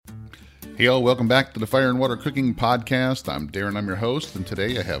Hey all, welcome back to the Fire and Water Cooking Podcast. I'm Darren, I'm your host, and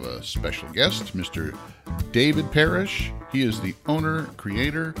today I have a special guest, Mr. David Parrish. He is the owner,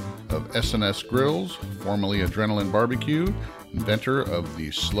 creator of S&S Grills, formerly Adrenaline Barbecue, inventor of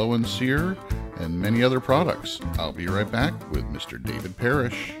the Slow and Sear, and many other products. I'll be right back with Mr. David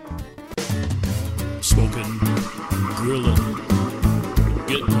Parrish. Smoking, grilling,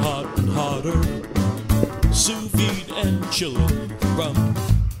 getting hot and hotter, sous vide and chilling from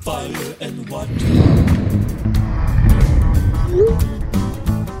fire and water.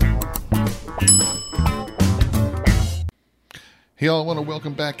 Hey all, I want to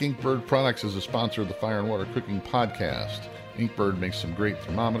welcome back Inkbird Products as a sponsor of the Fire and Water Cooking Podcast. Inkbird makes some great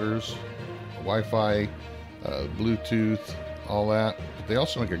thermometers, Wi-Fi, Bluetooth, all that. But they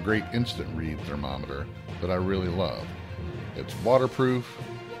also make a great instant read thermometer that I really love. It's waterproof,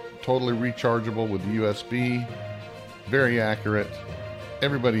 totally rechargeable with USB, very accurate.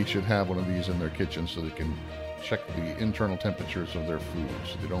 Everybody should have one of these in their kitchen so they can check the internal temperatures of their food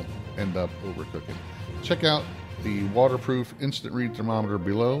so they don't end up overcooking. Check out the waterproof instant read thermometer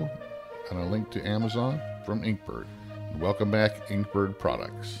below and a link to Amazon from Inkbird. Welcome back, Inkbird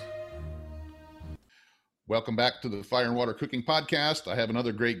Products. Welcome back to the Fire and Water Cooking Podcast. I have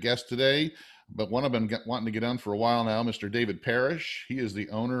another great guest today, but one I've been wanting to get on for a while now, Mr. David Parrish. He is the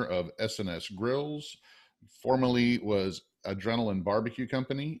owner of S&S Grills, formerly was Adrenaline Barbecue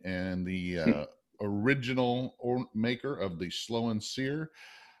Company, and the original maker of the Slow and Sear.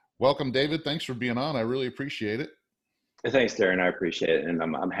 Welcome, David. Thanks for being on. I really appreciate it. Thanks, Darren. I appreciate it, and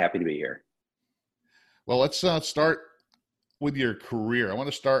I'm happy to be here. Well, let's start with your career. I want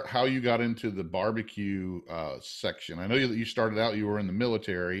to start how you got into the barbecue section. I know that you started out, you were in the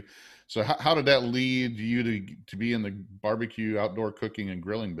military. So how did that lead you to be in the barbecue, outdoor cooking, and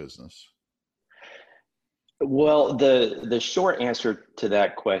grilling business? Well, the short answer to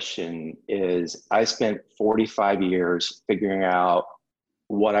that question is I spent 45 years figuring out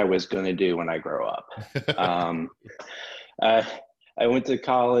what I was going to do when I grow up. I went to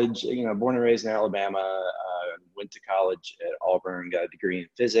college, born and raised in Alabama, went to college at Auburn, got a degree in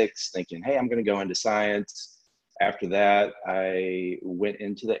physics, thinking, hey, I'm going to go into science. After that, I went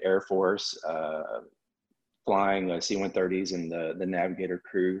into the Air Force, flying C-130s in the navigator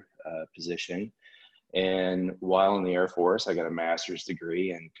crew position. And while in the Air Force, I got a master's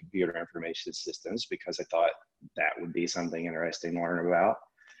degree in computer information systems because I thought that would be something interesting to learn about.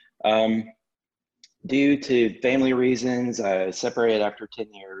 Due to family reasons, I separated after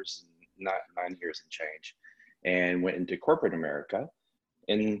 10 years, not 9 years and change, and went into corporate America.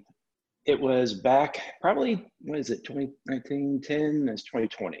 And it was back probably, 2019, 10, it's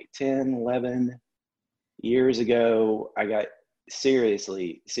 2020, 10, 11 years ago, I got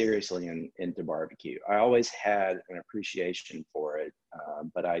seriously into barbecue. I always had an appreciation for it,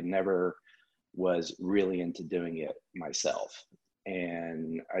 but I never was really into doing it myself.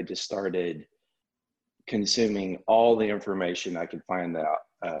 And I just started consuming all the information I could find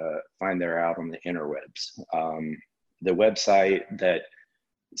there out on the interwebs. The website that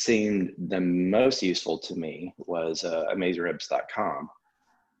seemed the most useful to me was AmazingRibs.com.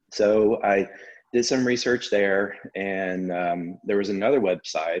 So I did some research there, and there was another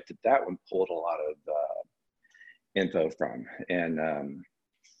website that one pulled a lot of info from, and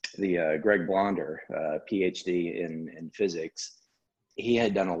the Greg Blonder, PhD in physics, he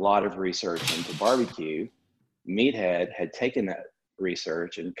had done a lot of research into barbecue. Meathead had taken that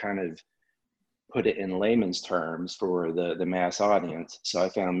research and kind of put it in layman's terms for the mass audience. So I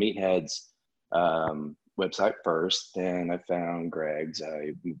found Meathead's website first, then I found Greg's.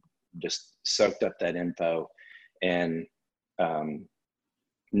 I just soaked up that info, and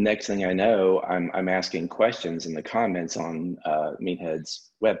next thing I know, I'm asking questions in the comments on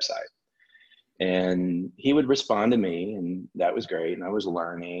Meathead's website, and he would respond to me, and that was great, and I was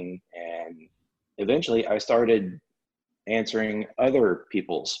learning, and eventually I started answering other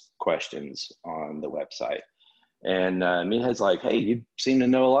people's questions on the website. And Meathead's like, hey, you seem to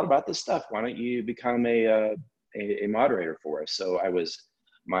know a lot about this stuff. Why don't you become a moderator for us? So I was,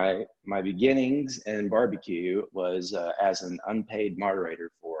 my beginnings in barbecue was as an unpaid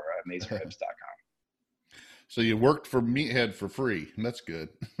moderator for AmazingRibs.com. So you worked for Meathead for free, and that's good.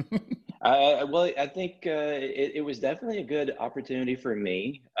 Well, I think it was definitely a good opportunity for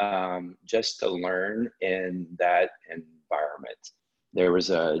me just to learn in that environment. There was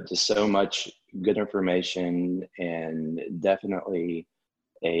just so much good information, and definitely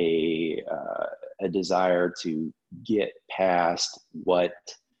a desire to get past what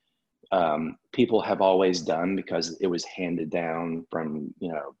people have always done because it was handed down from,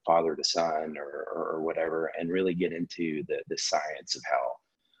 father to son or whatever, and really get into the science of how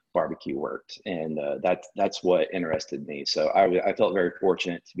barbecue worked, and that's what interested me. So I felt very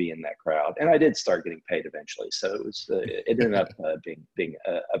fortunate to be in that crowd, and I did start getting paid eventually. So it ended up being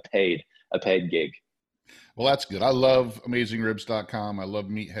a paid gig. Well, that's good. I love AmazingRibs.com. I love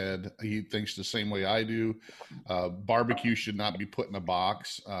Meathead. He thinks the same way I do. Barbecue should not be put in a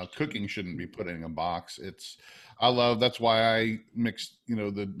box. Cooking shouldn't be put in a box. That's why I mix,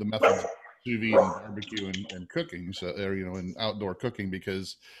 the methods of sous vide and barbecue and cooking, and outdoor cooking,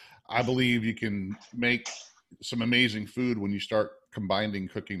 because I believe you can make some amazing food when you start combining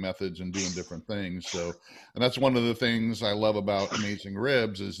cooking methods and doing different things. So, and that's one of the things I love about Amazing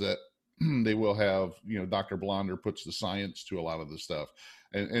Ribs is that they will have, Dr. Blonder puts the science to a lot of the stuff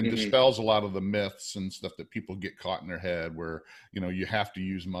and dispels a lot of the myths and stuff that people get caught in their head where, you have to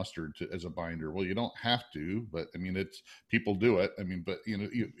use mustard as a binder. Well, you don't have to, but I mean, people do it. I mean, but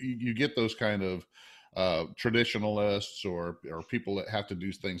you get those kind of traditionalists or people that have to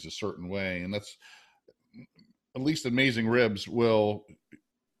do things a certain way. And that's, at least Amazing Ribs will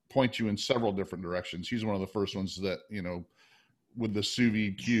point you in several different directions. He's one of the first ones that, with the sous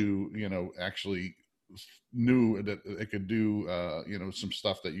vide Q, actually knew that it could do, some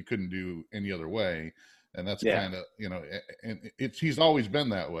stuff that you couldn't do any other way. And that's kind of, and he's always been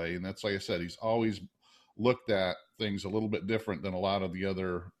that way. And that's, like I said, he's always looked at things a little bit different than a lot of the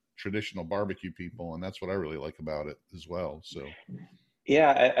other traditional barbecue people. And that's what I really like about it as well. So.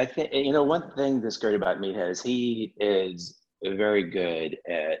 Yeah, I think, one thing that's great about Meathead is he is very good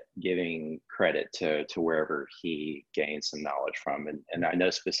at giving credit to wherever he gains some knowledge from. And I know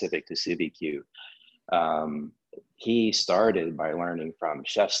specific to sous vide Q, he started by learning from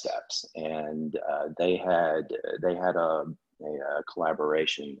Chef Steps, and they had a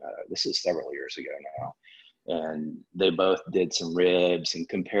collaboration. This is several years ago now. And they both did some ribs and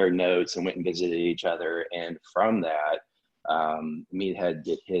compared notes and went and visited each other. And from that, Meathead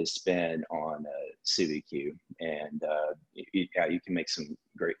did his spin on sous vide Q, and you can make some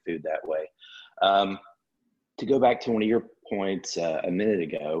great food that way. To go back to one of your points a minute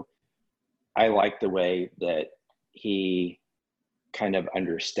ago, I like the way that he kind of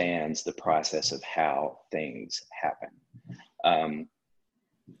understands the process of how things happen.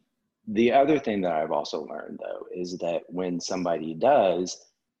 The other thing that I've also learned, though, is that when somebody does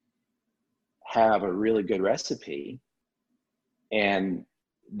have a really good recipe and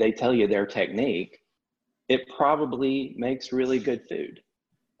they tell you their technique, it probably makes really good food.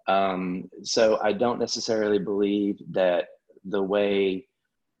 So I don't necessarily believe that the way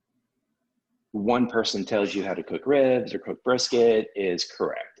one person tells you how to cook ribs or cook brisket is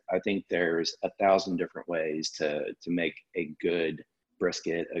correct. I think there's 1,000 different ways to make a good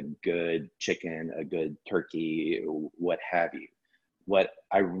brisket, a good chicken, a good turkey, what have you. What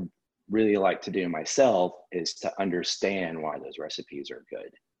I really like to do myself is to understand why those recipes are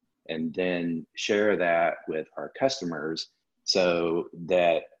good, and then share that with our customers so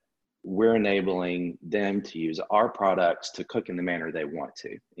that we're enabling them to use our products to cook in the manner they want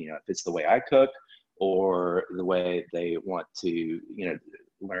to. If it's the way I cook or the way they want to,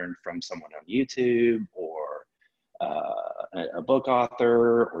 learn from someone on YouTube or a book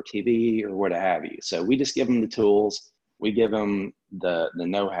author or TV or what have you. So we just give them the tools, we give them the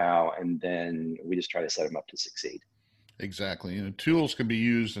know-how, and then we just try to set them up to succeed. Exactly. Tools can be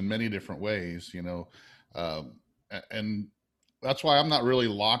used in many different ways, and that's why I'm not really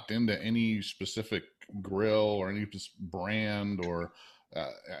locked into any specific grill or any brand or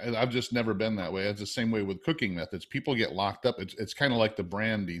I've just never been that way. It's the same way with cooking methods. People get locked up. It's kind of like the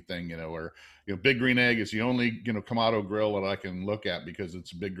brandy thing, where, Big Green Egg is the only, Kamado grill that I can look at because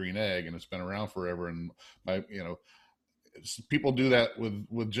it's a Big Green Egg and it's been around forever. And people do that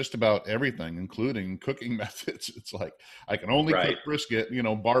with just about everything, including cooking methods. It's like, I can only cook brisket,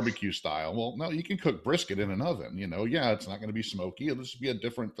 barbecue style. Well, no, you can cook brisket in an oven, yeah, it's not going to be smoky. It'll just be a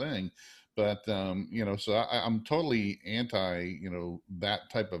different thing. But, so I'm totally anti, that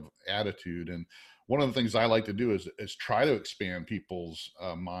type of attitude. And one of the things I like to do is try to expand people's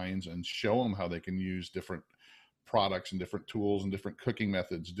minds and show them how they can use different products and different tools and different cooking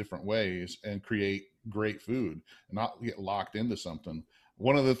methods, different ways, and create great food and not get locked into something.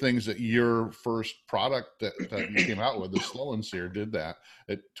 One of the things that your first product that you came out with, the Slow and Sear, did that.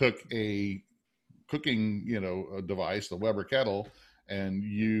 It took a cooking, a device, the Weber kettle, and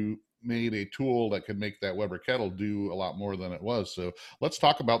you made a tool that could make that Weber kettle do a lot more than it was. So let's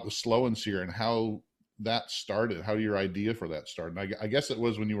talk about the Slow and Sear and how that started, how your idea for that started. And I guess it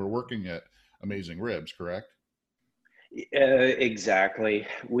was when you were working at Amazing Ribs, correct? Exactly.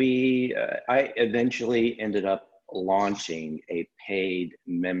 I eventually ended up launching a paid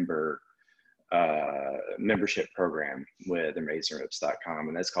member membership program with AmazingRibs.com,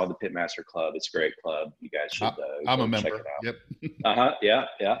 and that's called the Pitmaster Club. It's a great club. You guys should I'm a check member. it out. Yep.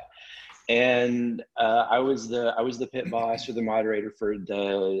 Yeah. And I was the pit boss or the moderator for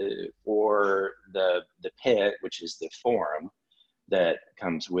the pit, which is the forum that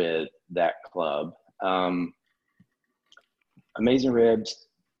comes with that club. Amazing Ribs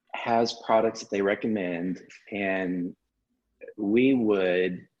has products that they recommend, and we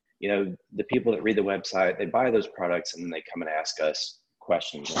would, the people that read the website, they buy those products and then they come and ask us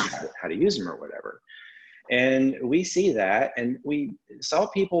questions on how to use them or whatever. And we see that, and we saw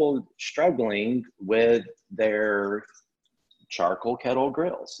people struggling with their charcoal kettle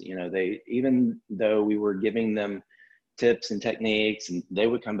grills. Even though we were giving them tips and techniques, and they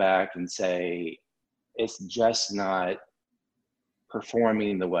would come back and say, it's just not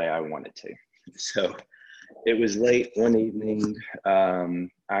performing the way I wanted to. So it was late one evening. I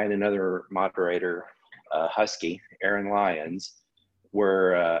and another moderator, Husky, Aaron Lyons,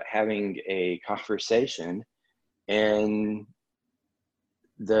 were having a conversation, and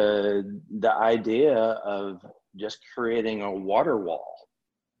the idea of just creating a water wall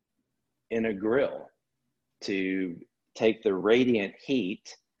in a grill to take the radiant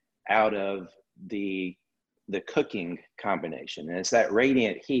heat out of the cooking combination. And it's that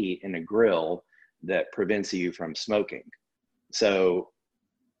radiant heat in a grill that prevents you from smoking. So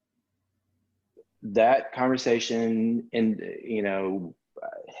that conversation, and it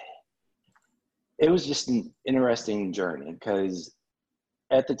was just an interesting journey, because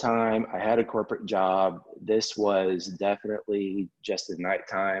at the time I had a corporate job. This was definitely just a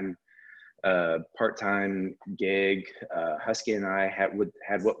nighttime, part-time gig. Husky and I had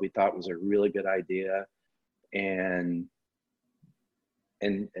what we thought was a really good idea, and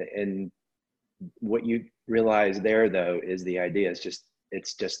what you realize there, though, is the idea is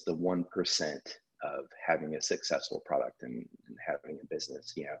it's just the 1% of having a successful product and having a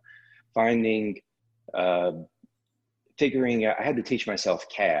business. Figuring out, I had to teach myself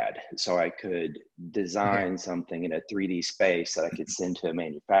CAD so I could design something in a 3D space that I could send to a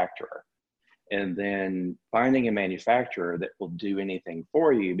manufacturer, and then finding a manufacturer that will do anything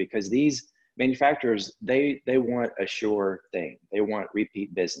for you, because these manufacturers, they want a sure thing. They want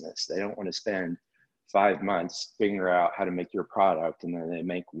repeat business. They don't want to spend 5 months figuring out how to make your product, and then they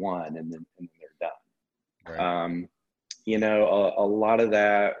make one and then they're done. Right. A lot of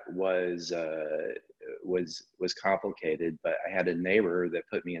that was complicated, but I had a neighbor that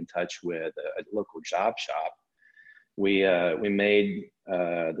put me in touch with a local job shop. We made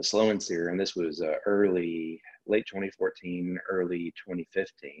the Slow and Sear, and this was late 2014, early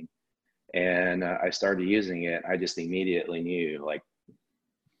 2015. And I started using it. I just immediately knew, like,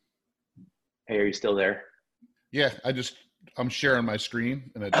 hey, are you still there? Yeah, I'm sharing my screen,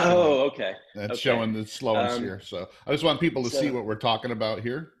 and it's okay. That's showing the Slow and Sear. So I just want people to see what we're talking about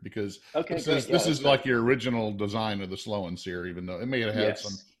here, because this is like your original design of the Slow and Sear, even though it may have had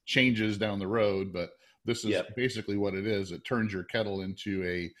some changes down the road, but this is basically what it is. It turns your kettle into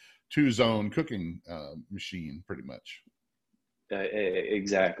a 2-zone cooking machine, pretty much.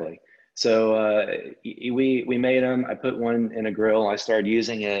 Exactly. So we made them. I put one in a grill. I started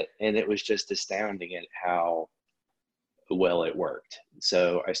using it, and it was just astounding at how well it worked.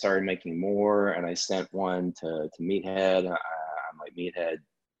 So I started making more, and I sent one to Meathead. I'm like, Meathead,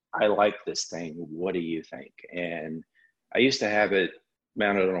 I like this thing. What do you think? And I used to have it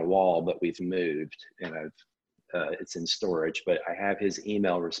mounted on a wall, but we've moved, and it's in storage. But I have his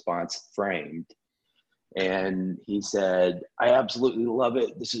email response framed. And he said, I absolutely love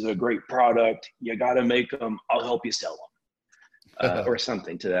it. This is a great product. You got to make them. I'll help you sell them, or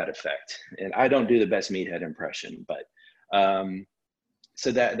something to that effect. And I don't do the best Meathead impression, but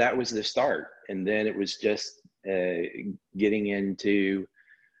so that was the start. And then it was just getting into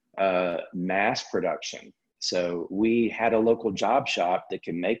mass production. So we had a local job shop that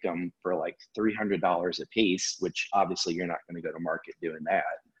can make them for like $300 a piece, which obviously you're not going to go to market doing that.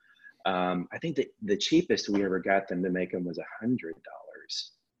 I think that the cheapest we ever got them to make them was $100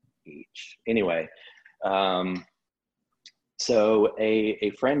 each. Anyway, so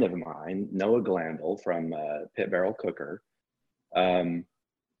a friend of mine, Noah Glandel from Pit Barrel Cooker, kind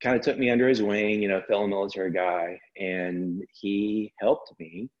of took me under his wing, fellow military guy, and he helped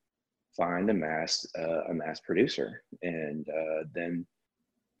me find a mass producer. And then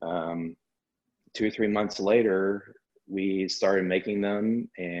 2 or 3 months later, we started making them,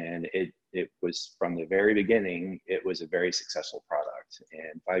 and it was, from the very beginning, it was a very successful product.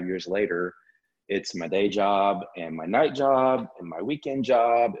 And 5 years later, it's my day job and my night job and my weekend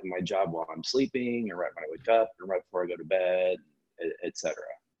job and my job while I'm sleeping, and right when I wake up and right before I go to bed, etc.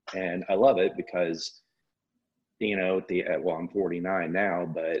 And I love it because, well, I'm 49 now,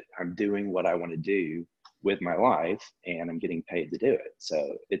 but I'm doing what I want to do with my life, and I'm getting paid to do it.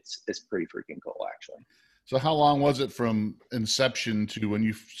 So it's pretty freaking cool, actually. So how long was it from inception to when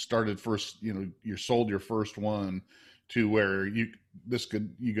you started first, you sold your first one, to where you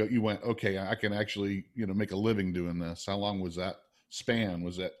went, okay, I can actually, make a living doing this? How long was that span?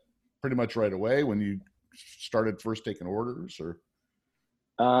 Was that pretty much right away when you started first taking orders, or?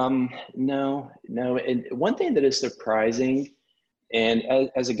 No. And one thing that is surprising, and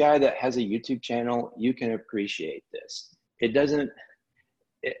as a guy that has a YouTube channel, you can appreciate this.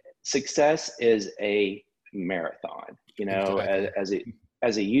 Success is a marathon. Exactly.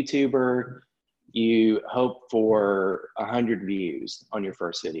 As a YouTuber, you hope for 100 views on your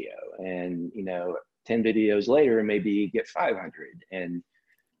first video, and 10 videos later, maybe you get 500, and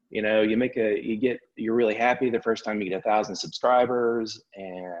you're really happy the first time you get 1,000 subscribers.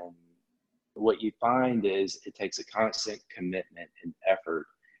 And what you find is it takes a constant commitment and effort,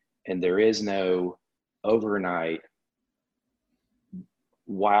 and there is no overnight,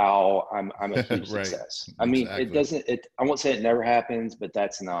 wow, I'm a huge Right. success. I mean, Exactly. I won't say it never happens, but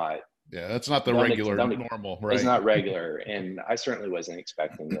that's not, Yeah, that's not the regular normal, right? it's not regular. And I certainly wasn't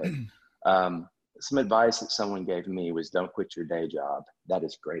expecting it. Some advice that someone gave me was, don't quit your day job. That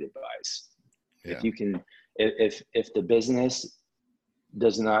is great advice. Yeah. If you can, if the business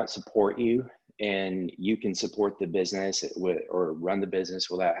does not support you, and you can support the business or run the business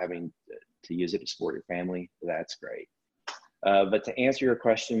without having to use it to support your family, that's great. But to answer your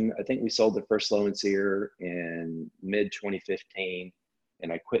question, I think we sold the first Slow and Sear in mid 2015,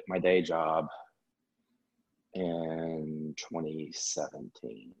 and I quit my day job in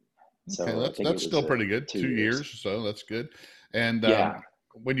 2017. So Okay, that's still pretty good. 2 years, so that's good. And yeah,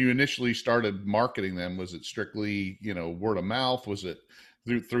 when you initially started marketing them, was it strictly, word of mouth? Was it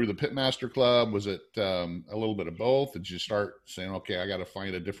through the Pitmaster Club? Was it a little bit of both? Did you start saying, okay, I got to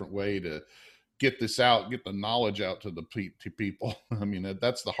find a different way to get this out, get the knowledge out to people? I mean,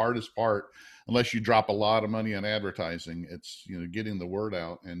 that's the hardest part. Unless you drop a lot of money on advertising, it's, getting the word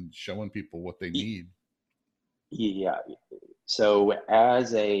out and showing people what they need. yeah. So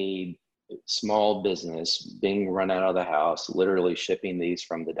as a small business being run out of the house, literally shipping these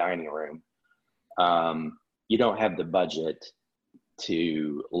from the dining room, you don't have the budget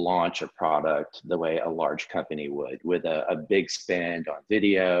to launch a product the way a large company would, with a big spend on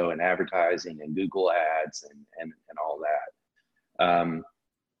video and advertising and Google ads and all that.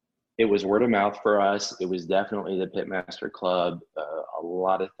 It was word of mouth for us. It was definitely the Pitmaster Club. A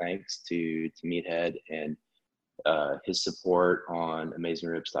lot of thanks to Meathead and his support on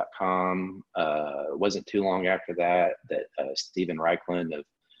AmazingRibs.com. It wasn't too long after that Stephen Reichland of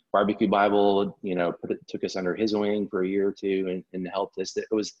Barbecue Bible, took us under his wing for a year or two and helped us. It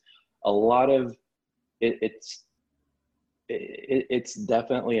was a lot of it's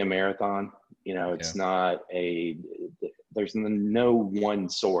definitely a marathon. It's not there's no one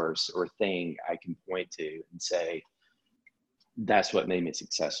source or thing I can point to and say that's what made me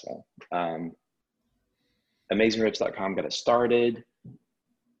successful. AmazingRibs.com got us started.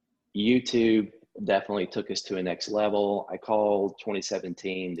 YouTube definitely took us to a next level. I call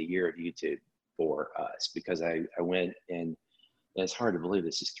 2017 the year of YouTube for us, because I went, and it's hard to believe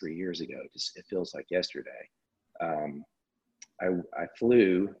this is 3 years ago. It feels like yesterday. I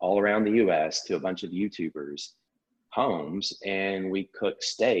flew all around the US to a bunch of YouTubers' homes, and we cooked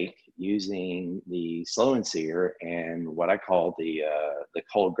steak using the Slow and Sear and what I call the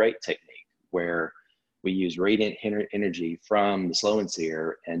cold grate technique, where we use radiant energy from the Slow and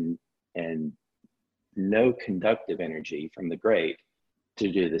Sear and no conductive energy from the grate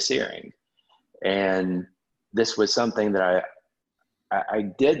to do the searing. And this was something that I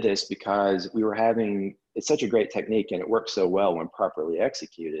did this because it's such a great technique and it works so well when properly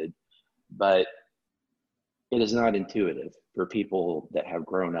executed, but it is not intuitive for people that have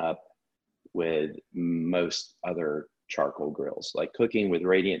grown up with most other charcoal grills. Like cooking with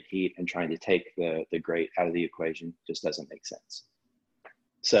radiant heat and trying to take the grate out of the equation just doesn't make sense.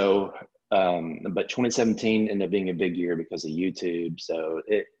 So, but 2017 ended up being a big year because of YouTube. So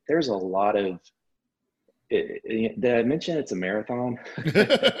there's a lot of, did I mention it's a marathon?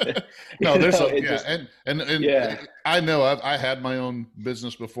 No, yeah. I know I had my own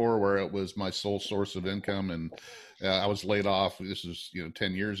business before where it was my sole source of income, and I was laid off. This is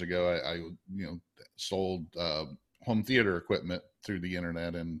 10 years ago. I sold home theater equipment through the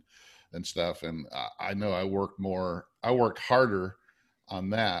internet and stuff, and I know I worked harder on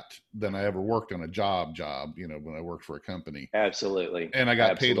that than I ever worked on a job, when I worked for a company. Absolutely. And I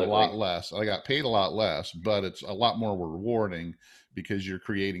got Absolutely. paid a lot less. But it's a lot more rewarding because you're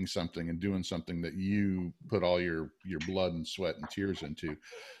creating something and doing something that you put all your blood and sweat and tears into.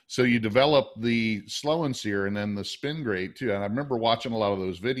 So you develop the Slow and Sear and then the Spin Grate too. And I remember watching a lot of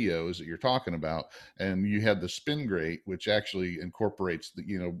those videos that you're talking about, and you had the Spin Grate, which actually incorporates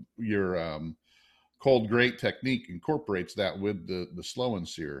your cold grate technique incorporates that with the Slow and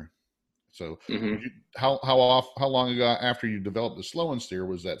Sear. So Mm-hmm. how long ago after you developed the Slow and Sear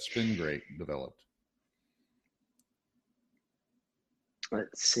was that Spin Grate developed?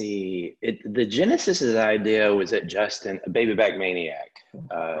 Let's see. The genesis of the idea was at Justin, a Baby Back Maniac.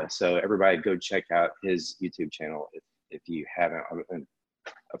 So everybody go check out his YouTube channel if you haven't. And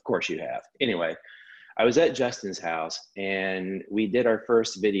of course you have. Anyway, I was at Justin's house and we did our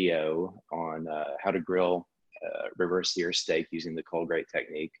first video on how to grill reverse sear steak using the cold grate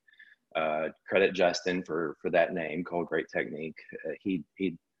technique. Credit Justin for that name, cold grate technique. He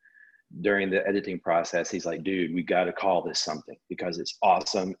during the editing process, he's like, dude, we got to call this something because it's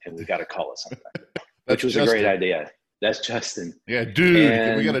awesome and we got to call it something, which was Justin. A great idea. That's Justin. Yeah,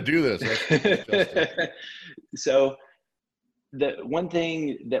 dude, we got to do this. That's So the one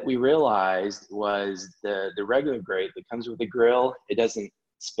thing that we realized was the regular grate that comes with the grill, it doesn't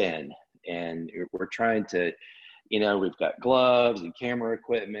spin. And we're trying to, we've got gloves and camera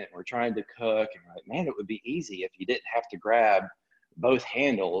equipment. We're trying to cook. And we're like, man, it would be easy if you didn't have to grab both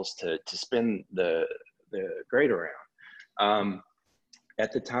handles to spin the grate around.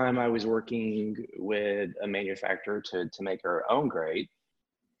 At the time I was working with a manufacturer to make our own grate,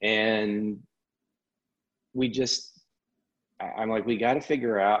 and I'm like, we got to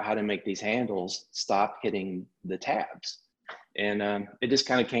figure out how to make these handles stop hitting the tabs. And it just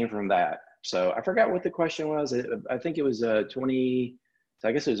kind of came from that. So I forgot what the question was. I think it was so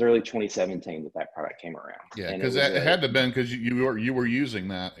I guess it was early 2017 that product came around. Yeah, because it had to have been because you were using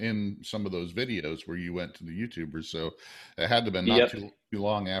that in some of those videos where you went to the YouTubers. So it had to have been not too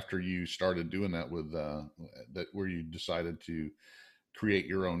long after you started doing that with that where you decided to create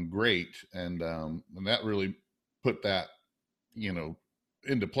your own grate, and that really put that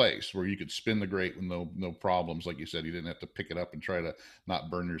into place where you could spin the grate with no problems. Like you said, you didn't have to pick it up and try to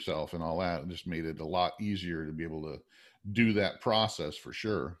not burn yourself and all that. It just made it a lot easier to be able to do that process for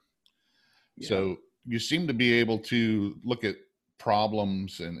sure. Yeah. So you seem to be able to look at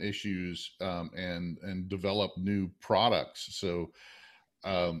problems and issues and develop new products. So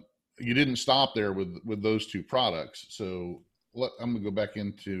you didn't stop there with those two products. So I'm gonna go back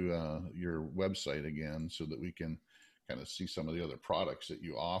into your website again so that we can kind of see some of the other products that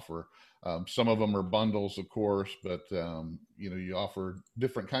you offer. Some of them are bundles, of course, but you offer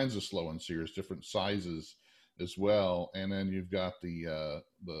different kinds of Slow and Sears, different sizes as well. And then you've got the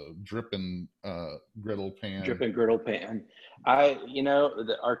dripping griddle pan. Dripping griddle pan.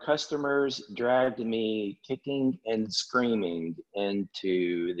 Our customers dragged me kicking and screaming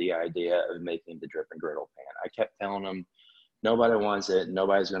into the idea of making the dripping griddle pan. I kept telling them, nobody wants it.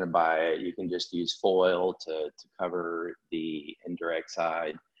 Nobody's going to buy it. You can just use foil to cover the indirect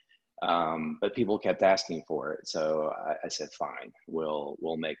side. But people kept asking for it. So I said, fine,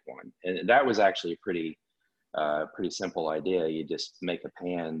 we'll make one. And that was actually a pretty simple idea. You just make a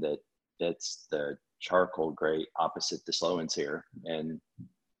pan that's the charcoal grate opposite the Slow and Sear. And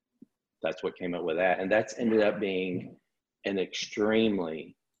that's what came up with that. And that's ended up being an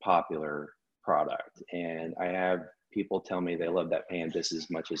extremely popular product. And I have people tell me they love that pan just as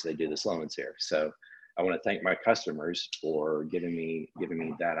much as they do the Slow and Sear. So I want to thank my customers for giving me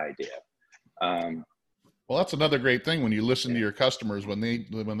that idea. Well, that's another great thing when you listen to your customers when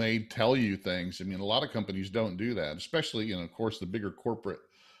they tell you things. I mean, a lot of companies don't do that, especially of course the bigger corporate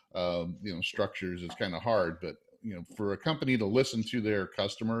structures. It's kind of hard, but for a company to listen to their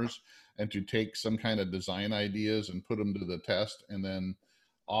customers and to take some kind of design ideas and put them to the test and then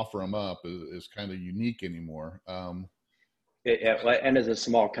offer them up is kind of unique anymore. And as a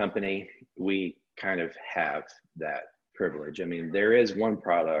small company, we kind of have that privilege. I mean, there is one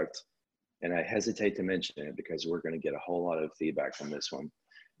product, and I hesitate to mention it because we're going to get a whole lot of feedback from this one,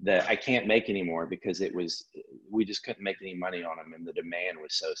 that I can't make anymore because we just couldn't make any money on them and the demand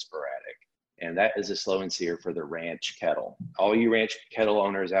was so sporadic. And that is a Slow and Sear for the ranch kettle. All you ranch kettle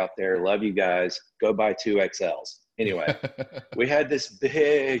owners out there, love you guys. Go buy 2 XLs. Anyway, we had this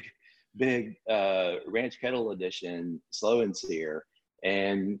big ranch kettle edition Slow and Sear,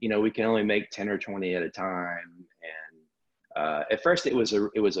 and we can only make 10 or 20 at a time. And at first it was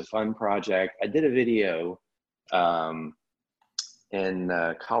a fun project. I did a video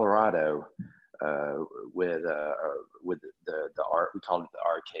in Colorado with the art, we called it the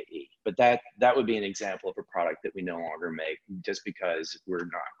RKE. But that would be an example of a product that we no longer make, just because we're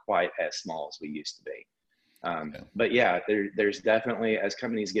not quite as small as we used to be. But yeah, there's definitely, as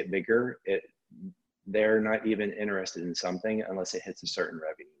companies get bigger, they're not even interested in something unless it hits a certain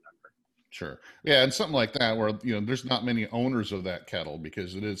revenue number. Sure. Yeah, and something like that where, there's not many owners of that kettle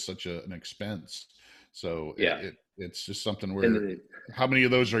because it is such an expense. So yeah, it's just something where how many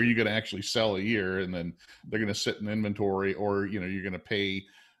of those are you going to actually sell a year, and then they're going to sit in inventory, or you're going to pay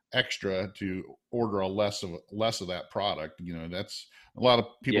extra to order a less of that product. That's a lot of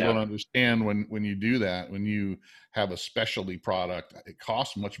people don't understand when you do that. When you have a specialty product, it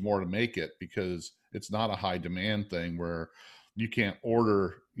costs much more to make it because it's not a high demand thing where you can't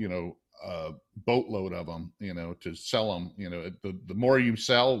order a boatload of them to sell them. The more you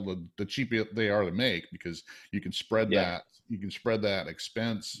sell, the cheaper they are to make, because you can spread that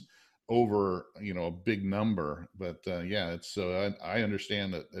expense over a big number. But it's I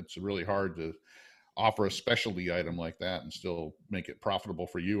understand that it's really hard to offer a specialty item like that and still make it profitable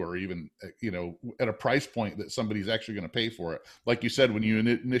for you, or even at a price point that somebody's actually going to pay for it. Like you said, when you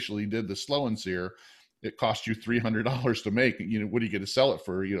initially did the Slow and Sear, it cost you $300 to make. What are you going to sell it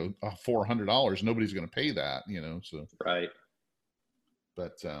for? $400. Nobody's going to pay that. So right.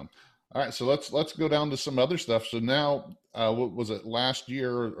 But all right, so let's go down to some other stuff. So now, what was it, last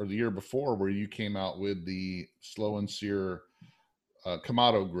year or the year before, where you came out with the Slow and Sear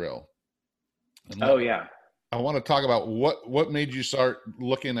Kamado grill? And I want to talk about what made you start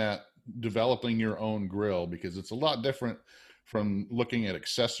looking at developing your own grill, because it's a lot different from looking at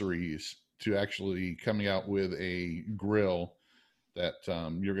accessories to actually coming out with a grill that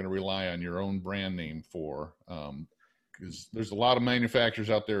you're going to rely on your own brand name for. Because there's a lot of manufacturers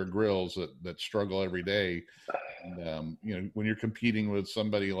out there of grills that struggle every day. And, when you're competing with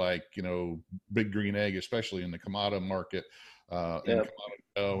somebody like, Big Green Egg, especially in the Kamado market, and Kamado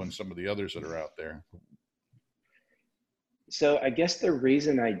Joe and some of the others that are out there. So I guess the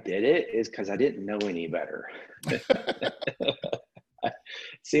reason I did it is because I didn't know any better. It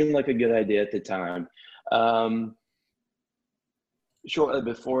seemed like a good idea at the time. Shortly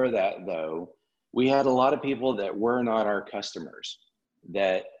before that, though, we had a lot of people that were not our customers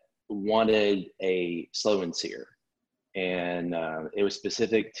that wanted a Slow and Sear. And it was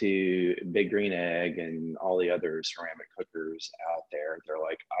specific to Big Green Egg and all the other ceramic cookers out there. They're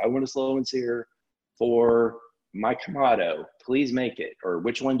like, I want a Slow and Sear for my Kamado. Please make it. Or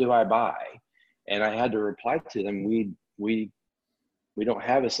which one do I buy? And I had to reply to them, we don't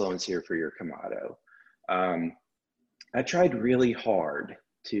have a Slow and Sear for your Kamado. I tried really hard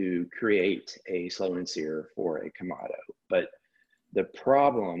to create a Slow and Sear for a Kamado, but the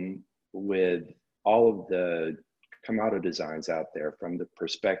problem with all of the Kamado designs out there from the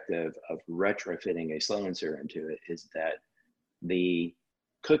perspective of retrofitting a Slow and Sear into it is that the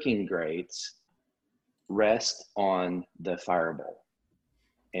cooking grates rest on the firebowl,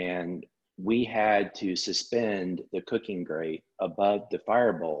 and we had to suspend the cooking grate above the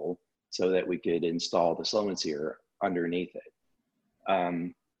firebowl so that we could install the Slow and Sear underneath it.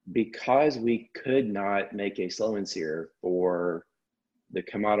 Because we could not make a Slow and Sear for the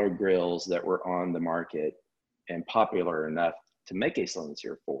Kamado grills that were on the market and popular enough to make a Slow and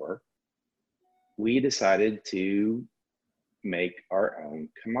Sear for, we decided to make our own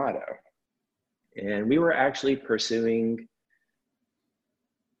Kamado. And we were actually pursuing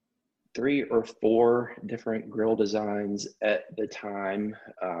 3 or 4 different grill designs at the time.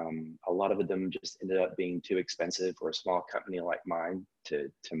 A lot of them just ended up being too expensive for a small company like mine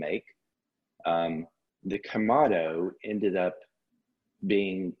to make. The Kamado ended up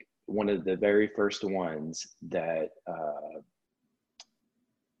being one of the very first ones that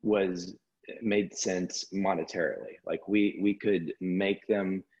made sense monetarily. Like we could make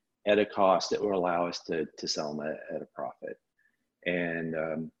them at a cost that would allow us to sell them at a profit.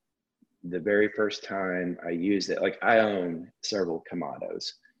 And the very first time I used it, like I own several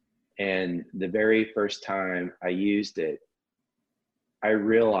Kamados, and the very first time I used it, I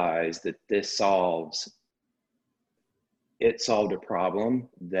realized that this solved a problem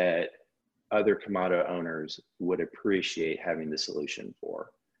that other Kamado owners would appreciate having the solution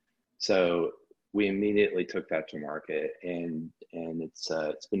for. So we immediately took that to market, and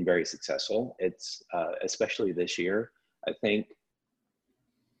it's been very successful. It's especially this year, I think,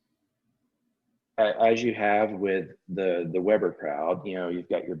 as you have with the Weber crowd, you've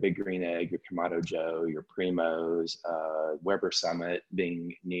got your Big Green Egg, your Kamado Joe, your Primos, Weber Summit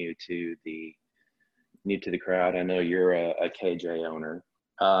being new to the crowd. I know you're a KJ owner.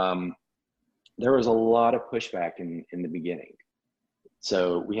 There was a lot of pushback in the beginning,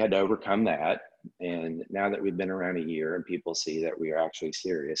 so we had to overcome that. And now that we've been around a year and people see that we are actually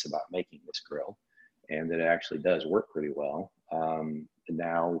serious about making this grill and that it actually does work pretty well,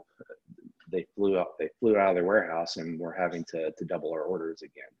 now they flew out of their warehouse and we're having to double our orders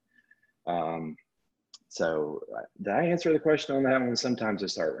again. So did I answer the question on that one? Sometimes I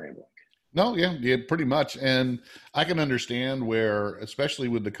start rambling. No, yeah, pretty much. And I can understand where, especially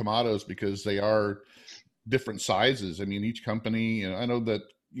with the Kamados, because they are different sizes. I mean, each company, I know that,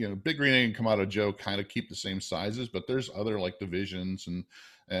 Big Green Egg and Kamado Joe kind of keep the same sizes, but there's other like divisions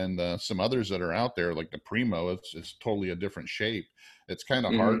and some others that are out there, like the Primo. It's totally a different shape. It's kind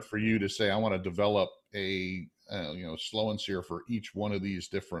of hard for you to say, I want to develop a slow and sear for each one of these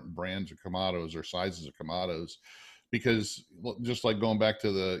different brands of Kamados or sizes of Kamados, because just like going back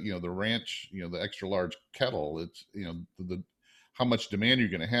to the ranch, the extra large kettle, it's the how much demand you're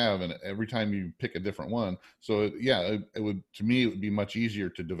going to have, and every time you pick a different one. So it would, to me, it would be much easier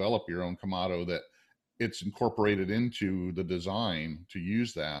to develop your own Kamado that it's incorporated into the design to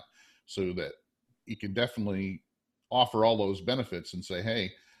use that, so that you can definitely offer all those benefits and say, hey,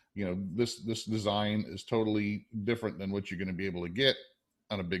 this design is totally different than what you're going to be able to get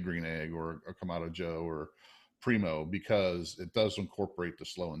on a Big Green Egg or a Kamado Joe or Primo, because it does incorporate the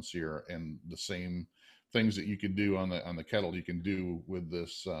slow and sear, and the same things that you can do on the kettle you can do with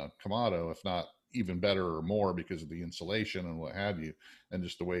this Kamado, if not even better or more, because of the insulation and what have you, and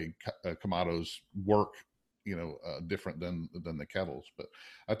just the way Kamados work, different than the kettles. But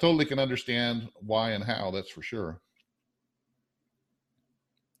I totally can understand why and how, that's for sure.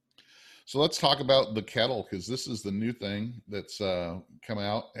 So let's talk about the kettle, because this is the new thing that's come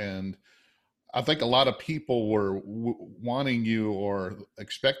out, and I think a lot of people were wanting you or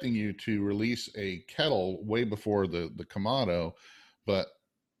expecting you to release a kettle way before the Kamado, but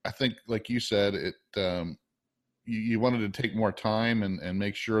I think, like you said, you wanted to take more time and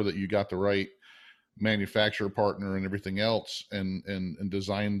make sure that you got the right manufacturer partner and everything else, and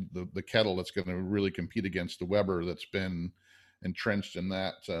design the kettle that's going to really compete against the Weber that's been entrenched in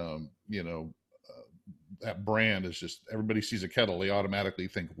that. That brand is just, everybody sees a kettle, they automatically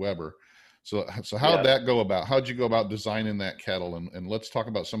think Weber. So how'd that go about? How'd you go about designing that kettle? And let's talk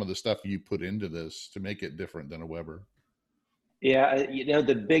about some of the stuff you put into this to make it different than a Weber. Yeah,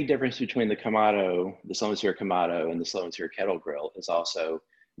 the big difference between the Kamado, the slow and sear Kamado, and the slow and sear kettle grill is also,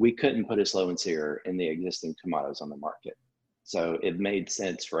 we couldn't put a slow and sear in the existing Kamados on the market. So it made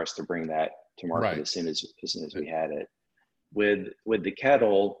sense for us to bring that to market as soon as we had it. With the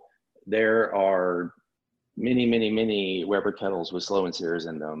kettle, there are many Weber kettles with slow and sears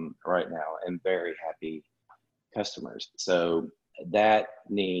in them right now, and very happy customers. So that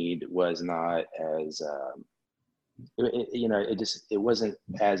need was not as it wasn't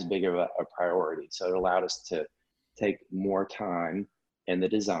as big of a priority. So it allowed us to take more time in the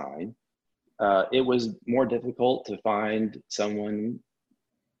design. It was more difficult to find someone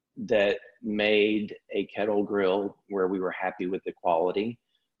that made a kettle grill where we were happy with the quality.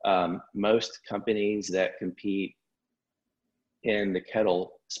 Most companies that compete in the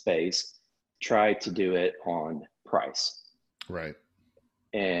kettle space try to do it on price. Right.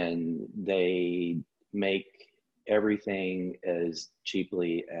 And they make everything as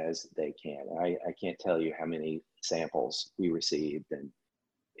cheaply as they can. I can't tell you how many samples we received, and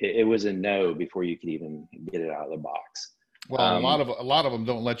it was a no before you could even get it out of the box. Well, a lot of them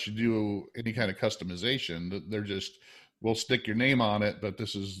don't let you do any kind of customization. They're just, we'll stick your name on it, but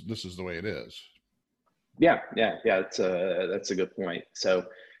this is the way it is. Yeah. That's a good point. So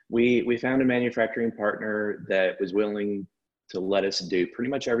we found a manufacturing partner that was willing to let us do pretty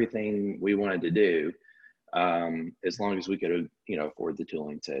much everything we wanted to do, as long as we could, afford the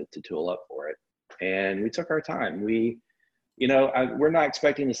tooling to tool up for it. And we took our time. We're not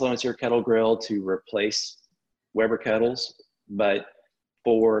expecting the slow and sear kettle grill to replace Weber kettles, but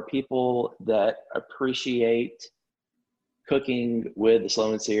for people that appreciate cooking with the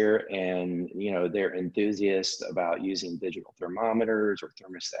slow and sear, and they're enthusiasts about using digital thermometers or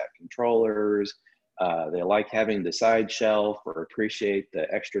thermostat controllers, they like having the side shelf or appreciate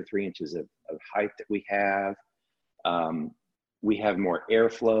the extra 3 inches of height that we have. We have more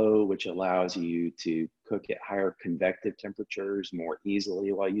airflow, which allows you to cook at higher convective temperatures more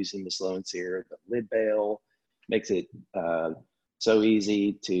easily while using the slow and sear. The lid bail makes it so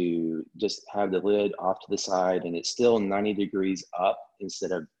easy to just have the lid off to the side, and it's still 90 degrees up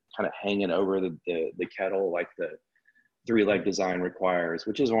instead of kind of hanging over the kettle like the 3-leg design requires,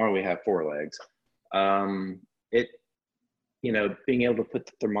 which is why we have 4 legs. Being able to put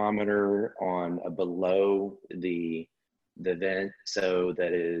the thermometer on below the vent so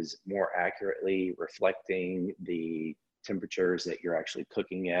that is more accurately reflecting the temperatures that you're actually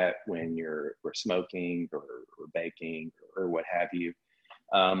cooking at when we're smoking or baking or what have you.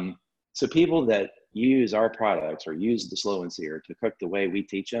 So people that use our products or use the Slow and Sear to cook the way we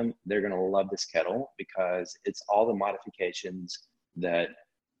teach them, they're going to love this kettle because it's all the modifications that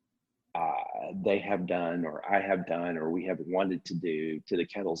they have done or I have done or we have wanted to do to the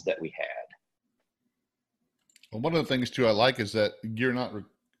kettles that we had. Well, one of the things too I like is that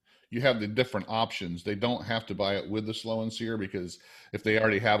you have the different options. They don't have to buy it with the Slow and Sear, because if they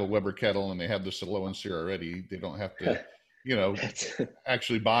already have a Weber kettle and they have the Slow and Sear already, they don't have to,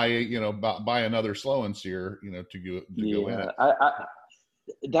 actually buy another Slow and Sear, to go in it.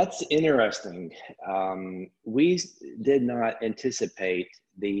 That's interesting. We did not anticipate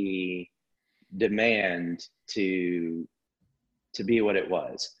the demand to be what it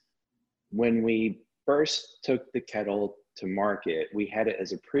was. When we first took the kettle to market, we had it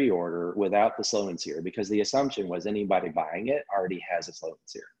as a pre-order without the Slow and Sear because the assumption was anybody buying it already has a Slow and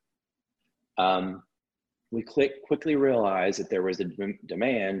Sear. We quickly realized that there was a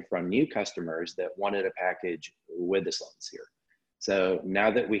demand from new customers that wanted a package with the Slow and Sear. So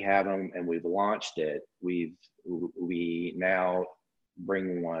now that we have them and we've launched it, we now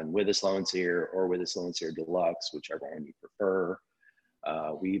bring one with a Slow and Sear or with a Slow and Sear Deluxe, whichever one you prefer.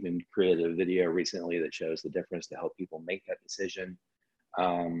 We even created a video recently that shows the difference to help people make that decision.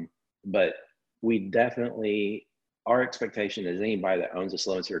 But we definitely, our expectation is anybody that owns a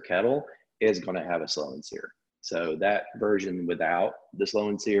Slow and Sear kettle is going to have a Slow and Sear. So that version without the Slow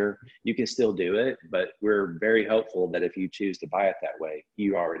and Sear, you can still do it, but we're very hopeful that if you choose to buy it that way,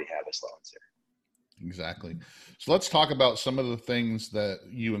 you already have a Slow and Sear. Exactly. So let's talk about some of the things that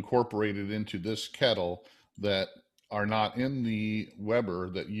you incorporated into this kettle that are not in the Weber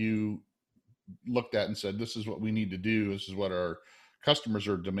that you looked at and said, this is what we need to do. This is what our customers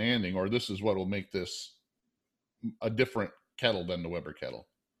are demanding, or this is what will make this a different kettle than the Weber kettle.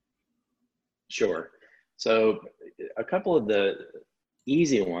 Sure. So a couple of the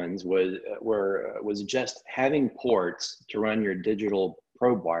easy ones was just having ports to run your digital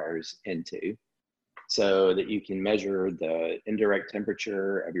probe wires into, so that you can measure the indirect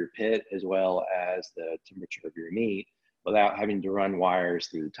temperature of your pit as well as the temperature of your meat without having to run wires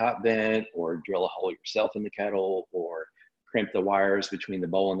through the top vent or drill a hole yourself in the kettle or crimp the wires between the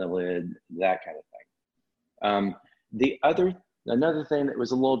bowl and the lid, that kind of thing. Another thing that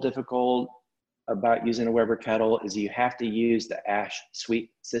was a little difficult about using a Weber kettle is you have to use the ash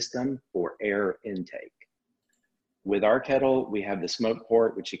sweep system for air intake. With our kettle, we have the smoke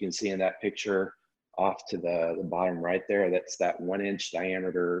port, which you can see in that picture off to the bottom right there. That's that 1-inch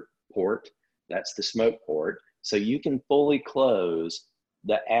diameter port. That's the smoke port. So you can fully close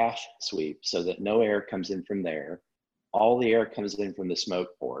the ash sweep so that no air comes in from there. All the air comes in from the smoke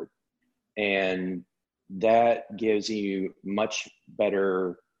port. And that gives you much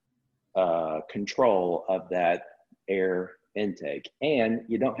better control of that air intake. And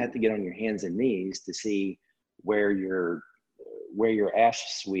you don't have to get on your hands and knees to see where your ash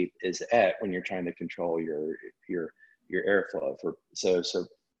sweep is at when you're trying to control your airflow. So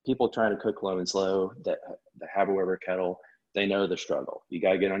people trying to cook low and slow that have a Weber kettle, they know the struggle. You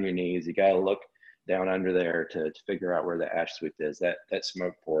got to get on your knees. You got to look down under there to figure out where the ash sweep is. That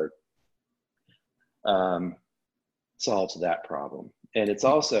smoke port solves that problem. And it's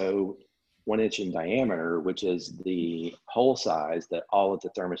also 1 inch in diameter, which is the hole size that all of the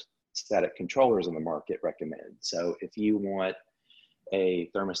thermostatic controllers on the market recommend. So if you want a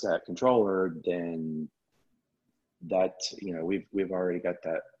thermostat controller, then that, we've already got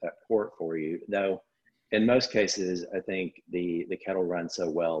that port for you. Though in most cases, I think the kettle runs so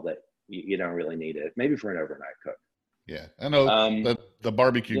well that you don't really need it, maybe for an overnight cook. Yeah, I know that the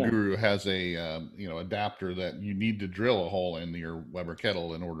Barbecue Guru has a adapter that you need to drill a hole in your Weber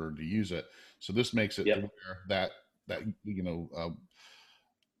kettle in order to use it. So this makes it to where that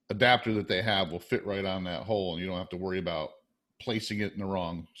adapter that they have will fit right on that hole, and you don't have to worry about placing it in the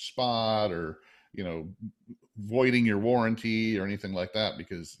wrong spot or voiding your warranty or anything like that.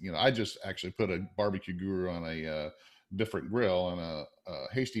 Because I just actually put a Barbecue Guru on a different grill, on a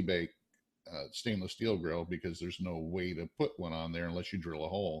Hasty Bake stainless steel grill, because there's no way to put one on there unless you drill a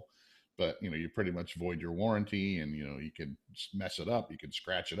hole. But you pretty much void your warranty, and you can mess it up, you can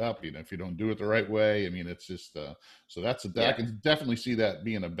scratch it up, if you don't do it the right way. I mean, it's just so I can definitely see that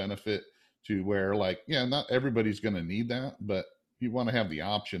being a benefit to where, not everybody's going to need that, but you want to have the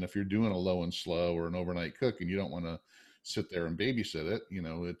option if you're doing a low and slow or an overnight cook and you don't want to sit there and babysit it.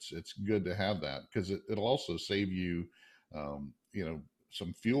 It's good to have that, because it'll also save you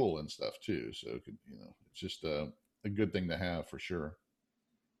some fuel and stuff too. So it's just a good thing to have for sure.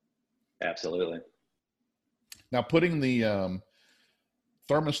 Absolutely. Now, putting the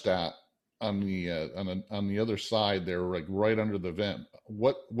thermostat on the other side there, like right under the vent,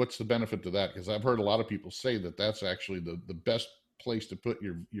 what's the benefit to that? Because I've heard a lot of people say that that's actually the best place to put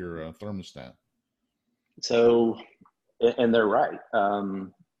your thermostat. So, and they're right.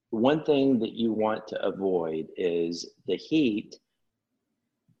 One thing that you want to avoid is the heat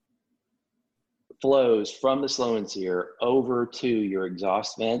flows from the slow and sear over to your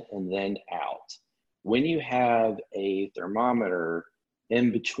exhaust vent and then out. When you have a thermometer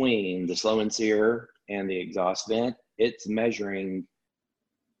in between the slow and sear and the exhaust vent, it's measuring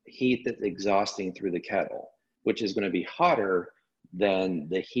heat that's exhausting through the kettle, which is going to be hotter than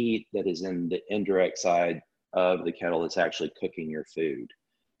the heat that is in the indirect side of the kettle that's actually cooking your food.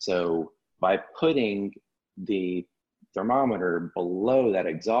 So by putting the thermometer below that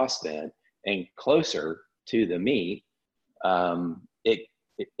exhaust vent and closer to the meat,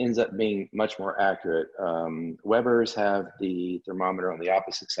 it ends up being much more accurate. Weber's have the thermometer on the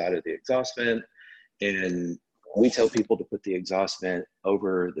opposite side of the exhaust vent, and we tell people to put the exhaust vent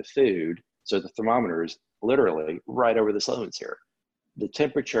over the food, so the thermometer is literally right over the slow and sear. The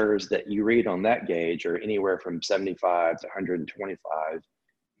temperatures that you read on that gauge are anywhere from 75 to 125,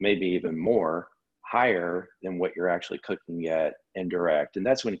 maybe even more, higher than what you're actually cooking at indirect. And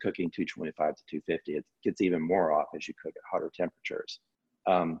that's when cooking 225 to 250, it gets even more off as you cook at hotter temperatures.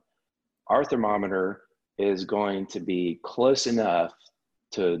 Our thermometer is going to be close enough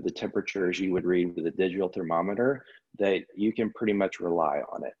to the temperatures you would read with a digital thermometer that you can pretty much rely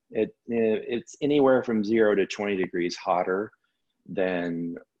on it. It's anywhere from 0 to 20 degrees hotter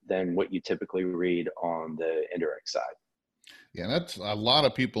than what you typically read on the indirect side. Yeah, that's a lot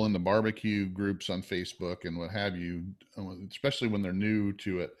of people in the barbecue groups on Facebook and what have you, especially when they're new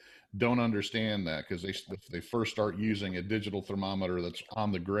to it, don't understand that, because they first start using a digital thermometer that's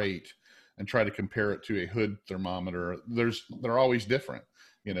on the grate and try to compare it to a hood thermometer. They're always different,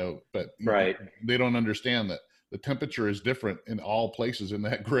 but right. They don't understand that the temperature is different in all places in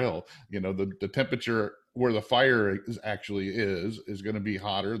that grill. The temperature where the fire actually is going to be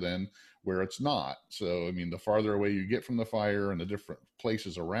hotter than where it's not. So, I mean, the farther away you get from the fire and the different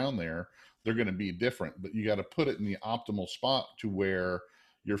places around there, they're going to be different, but you got to put it in the optimal spot to where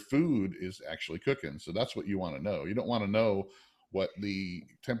your food is actually cooking. So that's what you want to know. You don't want to know what the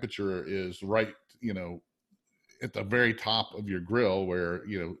temperature is right, at the very top of your grill where,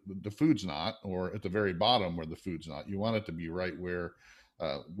 the food's not, or at the very bottom where the food's not. You want it to be right where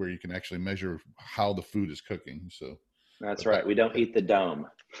you can actually measure how the food is cooking. So that's right. We don't eat the dome.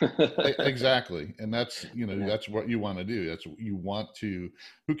 Exactly. And that's, that's what you want to do. That's what you want to,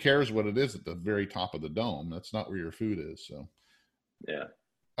 who cares what it is at the very top of the dome? That's not where your food is. So, yeah.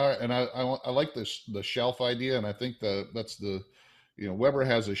 All right. And I like the shelf idea. And I think that's the, Weber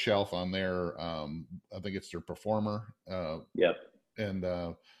has a shelf on there. I think it's their Performer. Yep. And,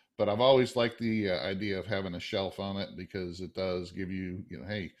 but I've always liked the idea of having a shelf on it, because it does give you,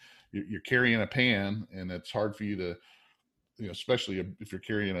 hey, you're carrying a pan, and it's hard for you to, especially if you're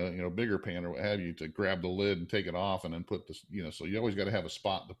carrying a bigger pan or what have you, to grab the lid and take it off and then put this, so you always got to have a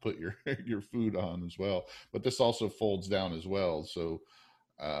spot to put your your food on as well. But this also folds down as well. So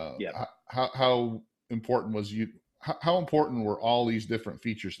yeah. How important was how important were all these different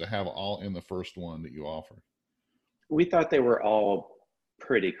features to have all in the first one that you offered? We thought they were all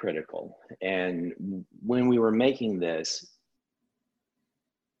pretty critical. And when we were making this,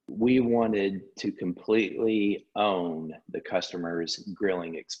 we wanted to completely own the customer's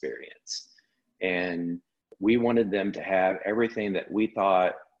grilling experience. And we wanted them to have everything that we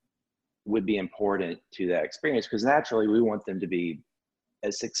thought would be important to that experience, because naturally we want them to be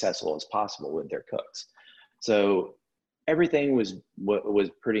as successful as possible with their cooks. So everything was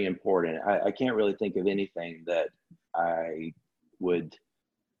pretty important. I can't really think of anything that I would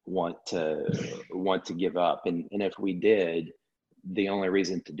want to give up. And if we did, the only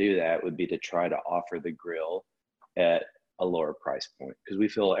reason to do that would be to try to offer the grill at a lower price point, because we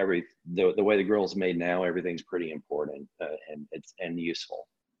feel the way the grill is made now, everything's pretty important and useful.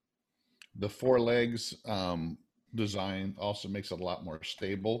 The 4 legs design also makes it a lot more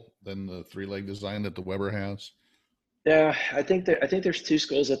stable than the 3-leg design that the Weber has. Yeah, I think there's 2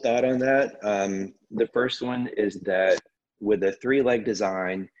 schools of thought on that. The first one is that with a 3-leg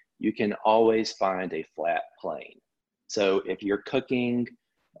design, you can always find a flat plane. So if you're cooking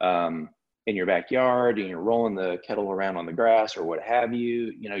in your backyard and you're rolling the kettle around on the grass or what have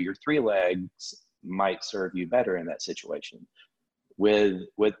you, your 3 legs might serve you better in that situation.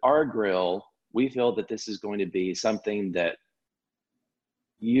 With our grill, we feel that this is going to be something that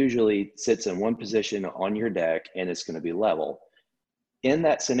usually sits in one position on your deck, and it's going to be level. in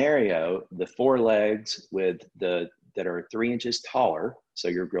that scenario, the 4 legs that are 3 inches taller, so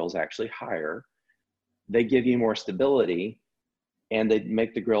your grill's actually higher, they give you more stability and they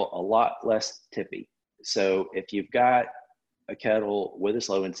make the grill a lot less tippy. So if you've got a kettle with a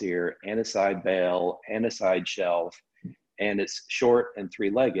slow and sear and a side bail and a side shelf, and it's short and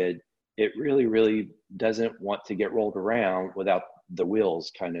 3-legged, it really, really doesn't want to get rolled around without the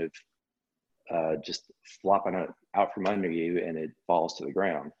wheels kind of just flopping out from under you and it falls to the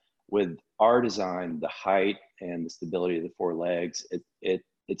ground. With our design, the height and the stability of the 4 legs,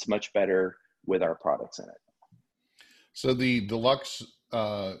 it's much better with our products in it. So the deluxe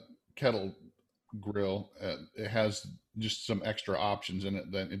kettle grill, it has just some extra options in it.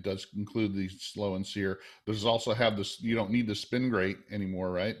 Then it does include the slow and sear. There's also have this, you don't need the spin grate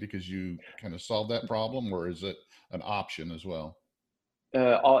anymore, right? Because you kind of solved that problem, or is it an option as well?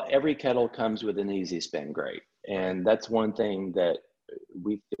 Every kettle comes with an easy spin grate. And that's one thing that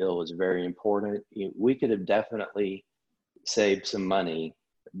we feel is very important. We could have definitely saved some money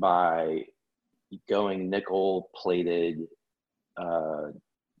by going nickel plated,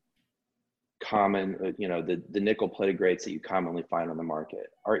 common, the nickel plated grates that you commonly find on the market.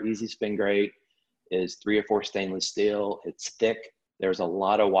 Our easy spin grate is 3 or 4 stainless steel. It's thick. There's a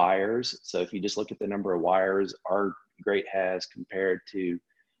lot of wires. So if you just look at the number of wires our grate has compared to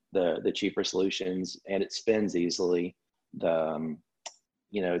the cheaper solutions, and it spins easily.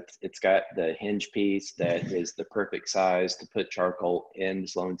 It's got the hinge piece that is the perfect size to put charcoal in the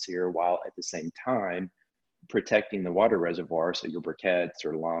slow and sear, while at the same time protecting the water reservoir so your briquettes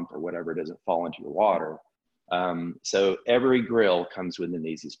or lump or whatever doesn't fall into your water. So every grill comes with an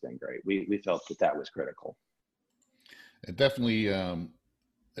easy spin grate. We felt that was critical. It definitely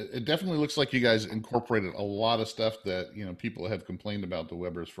looks like you guys incorporated a lot of stuff that, people have complained about the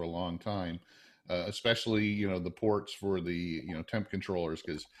Webers for a long time, especially, the ports for the, temp controllers,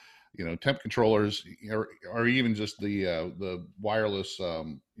 because, temp controllers or even just the wireless,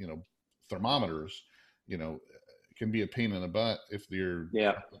 thermometers, can be a pain in the butt if you're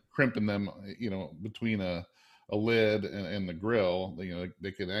crimping them, between a lid and the grill.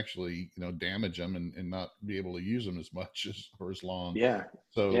 They could actually, damage them and not be able to use them as much or as long. Yeah.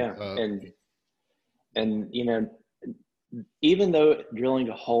 So, and even though drilling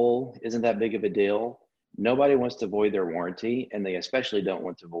a hole isn't that big of a deal, nobody wants to void their warranty, and they especially don't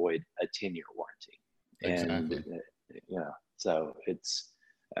want to void a 10-year warranty. Exactly. And so it's,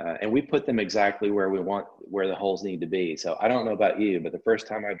 and we put them exactly where the holes need to be. So I don't know about you, but the first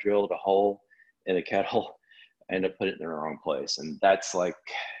time I drilled a hole in a kettle, I ended up putting it in the wrong place. And that's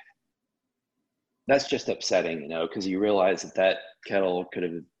just upsetting, because you realize that kettle could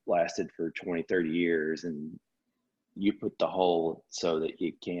have lasted for 20, 30 years, and you put the hole so that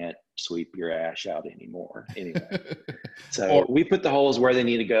you can't sweep your ash out anymore. Anyway, so we put the holes where they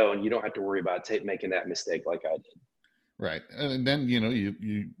need to go, and you don't have to worry about making that mistake like I did. Right. And then,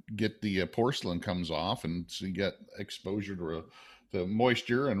 you get the porcelain comes off, and so you get exposure to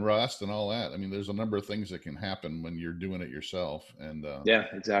moisture and rust and all that. I mean, there's a number of things that can happen when you're doing it yourself, and yeah,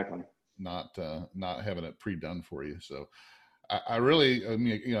 exactly. Not having it pre-done for you. So I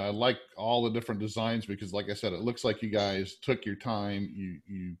like all the different designs, because like I said, it looks like you guys took your time.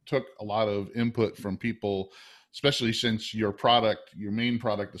 You took a lot of input from people, especially since your main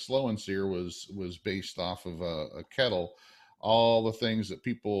product, the slow and sear, was based off of a kettle. All the things that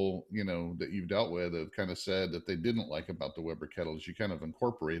people, that you've dealt with have kind of said that they didn't like about the Weber kettles, you kind of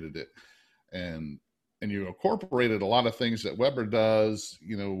incorporated it, and you incorporated a lot of things that Weber does,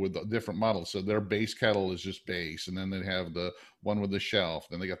 with the different models. So their base kettle is just base, and then they have the one with the shelf.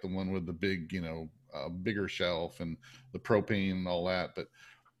 Then they got the one with the big, bigger shelf and the propane and all that. But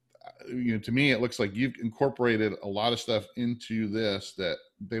to me, it looks like you've incorporated a lot of stuff into this that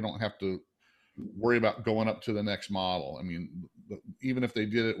they don't have to worry about going up to the next model. I mean, even if they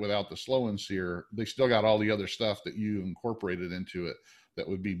did it without the slow and sear, they still got all the other stuff that you incorporated into it that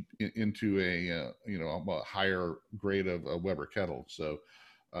would be into a higher grade of a Weber kettle. So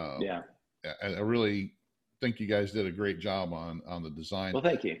I really think you guys did a great job on the design. Well,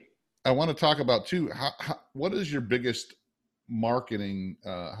 thank you. I want to talk about too, what is your biggest marketing?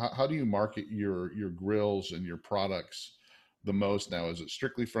 How do you market your grills and your products the most now? Is it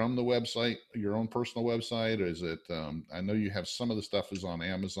strictly from the website, your own personal website, or is it, I know you have some of the stuff is on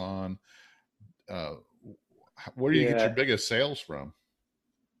Amazon. Where do you get your biggest sales from?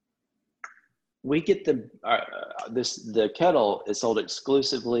 We get the kettle is sold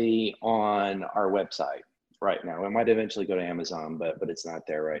exclusively on our website right now. It might eventually go to Amazon, but it's not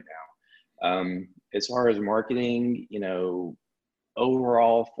there right now. As far as marketing,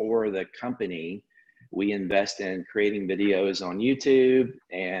 overall for the company, We invest in creating videos on YouTube,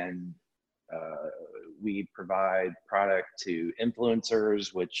 and we provide product to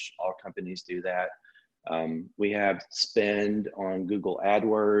influencers, which all companies do that. We have spend on Google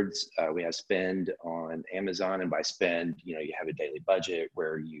AdWords. We have spend on Amazon, and by spend, you have a daily budget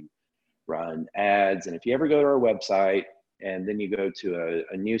where you run ads. And if you ever go to our website and then you go to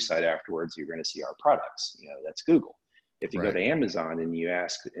a news site afterwards, you're going to see our products. That's Google. If you go to Amazon and you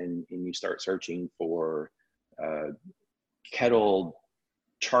ask and you start searching for kettle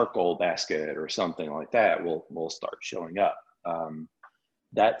charcoal basket or something like that, will start showing up.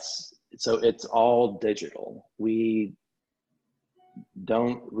 So it's all digital. We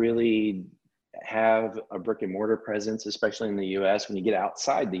don't really have a brick and mortar presence, especially in the US. When you get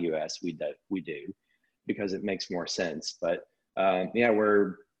outside the US, we do, because it makes more sense. But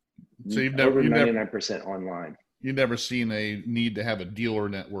we're over 99% online. You've never seen a need to have a dealer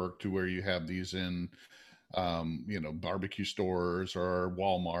network to where you have these in, barbecue stores or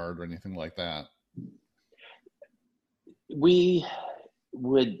Walmart or anything like that?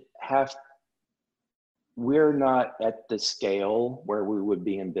 We're not at the scale where we would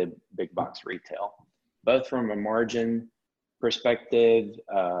be in big box retail, both from a margin perspective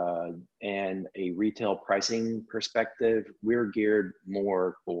and a retail pricing perspective. We're geared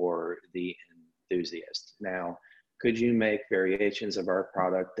more for the enthusiast. Now, could you make variations of our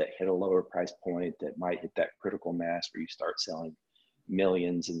product that hit a lower price point that might hit that critical mass where you start selling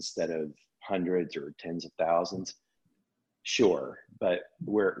millions instead of hundreds or tens of thousands? Sure, but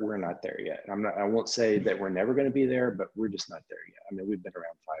we're not there yet. I won't say that we're never going to be there, but we're just not there yet. I mean, we've been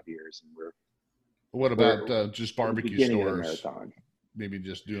around 5 years, and What about just barbecue stores? Marathon. Maybe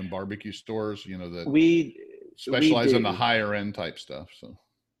just doing barbecue stores, that we specialize in the higher end type stuff.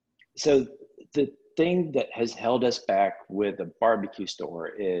 So the thing that has held us back with a barbecue store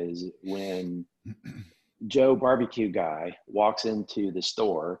is when Joe Barbecue Guy walks into the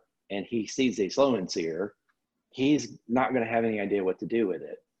store and he sees a slow and sear, he's not going to have any idea what to do with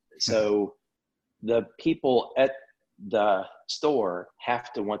it. So the people at the store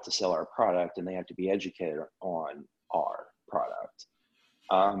have to want to sell our product, and they have to be educated on our product.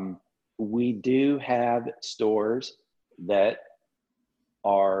 We do have stores that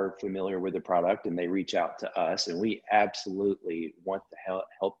are familiar with the product and they reach out to us, and we absolutely want to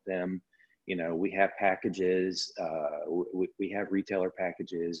help them. We have packages, we have retailer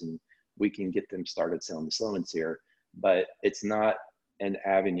packages, and we can get them started selling the slow and sear, but it's not an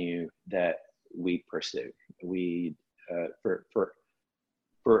avenue that we pursue. We,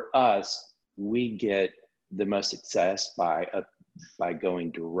 for us, we get the most success by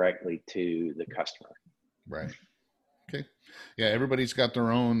going directly to the customer. Right. Okay. Yeah. Everybody's got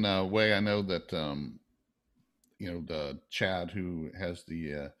their own way. I know that, the Chad, who has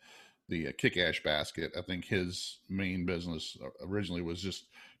the Kick Ash basket, I think his main business originally was just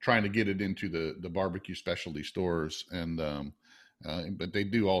trying to get it into the barbecue specialty stores, and but they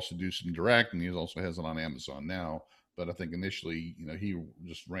do also do some direct, and he also has it on Amazon now. But I think initially, he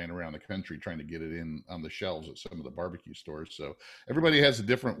just ran around the country trying to get it in on the shelves at some of the barbecue stores. So everybody has a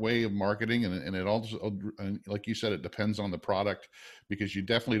different way of marketing, and it also, like you said, it depends on the product, because you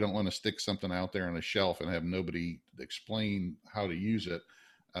definitely don't want to stick something out there on a shelf and have nobody explain how to use it.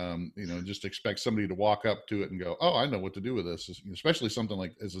 Just expect somebody to walk up to it and go, "Oh, I know what to do with this," especially something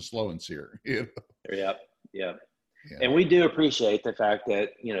like as a slow and sear. Yep. Yeah. And we do appreciate the fact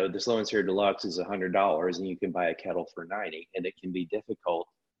that, the Slow and Sear Deluxe is $100 and you can buy a kettle for $90, and it can be difficult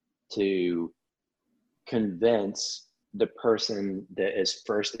to convince the person that is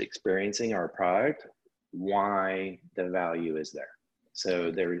first experiencing our product why the value is there. So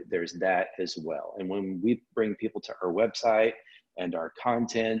there's that as well. And when we bring people to our website and our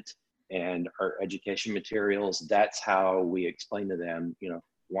content and our education materials, that's how we explain to them,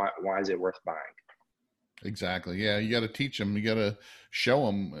 why is it worth buying? Exactly. Yeah. You got to teach them, you got to show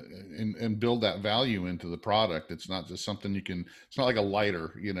them and build that value into the product. It's not just something it's not like a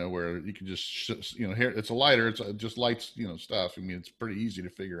lighter, where you can just, here, it's a lighter, it just lights, stuff. I mean, it's pretty easy to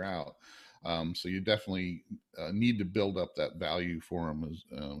figure out. So you definitely need to build up that value for them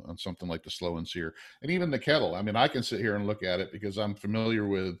on something like the Slow and Sear, and even the kettle. I mean, I can sit here and look at it because I'm familiar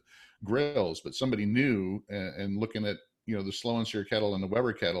with grills, but somebody new and looking at, the Slow and Sear kettle and the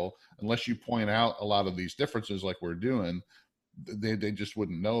Weber kettle, unless you point out a lot of these differences like we're doing, they just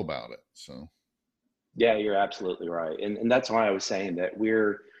wouldn't know about it. So yeah, you're absolutely right. And that's why I was saying that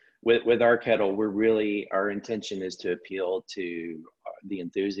with our kettle, our intention is to appeal to the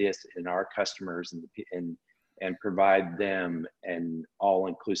enthusiasts and our customers, and provide them an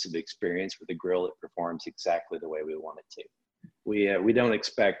all-inclusive experience with a grill that performs exactly the way we want it to. We don't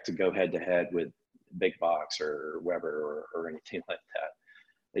expect to go head to head with big box or Weber or anything like that.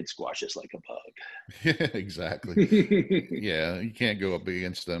 They'd squash us like a Yeah, exactly. bug. Yeah, you can't go up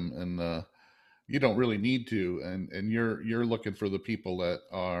against them, and you don't really need to. And you're looking for the people that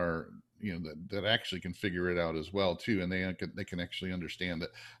are, that actually can figure it out as well too, and they can actually understand it.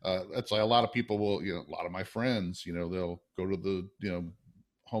 That's like a lot of people will, a lot of my friends, they'll go to the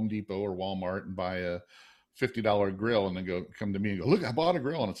Home Depot or Walmart and buy a $50 grill, and then come to me and go, look, I bought a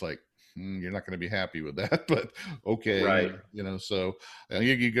grill, and it's like, you're not going to be happy with that, but okay, Right. so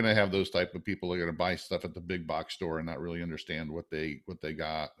you're going to have those type of people that are going to buy stuff at the big box store and not really understand what they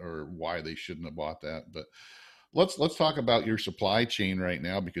got or why they shouldn't have bought that. But let's talk about your supply chain right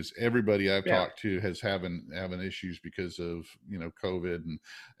now, because everybody I've Yeah. talked to has having issues because of COVID,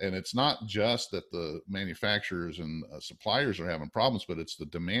 and it's not just that the manufacturers and suppliers are having problems, but it's the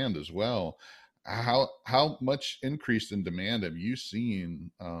demand as well. How much increase in demand have you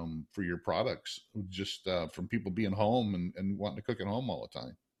seen for your products, just from people being home and wanting to cook at home all the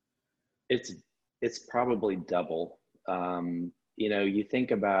time? It's it's probably double. You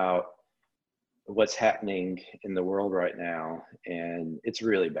think about what's happening in the world right now, and it's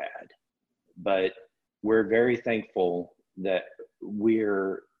really bad. But we're very thankful that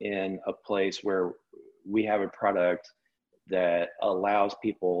we're in a place where we have a product that allows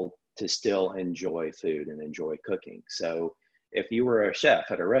people to still enjoy food and enjoy cooking. So if you were a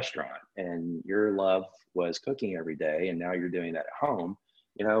chef at a restaurant and your love was cooking every day and now you're doing that at home,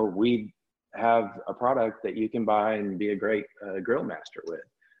 we have a product that you can buy and be a great grill master with.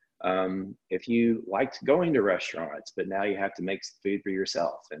 If you liked going to restaurants, but now you have to make food for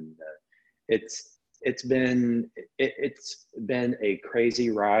yourself, and it's it's been it's been a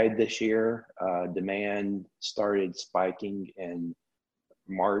crazy ride this year. Demand started spiking in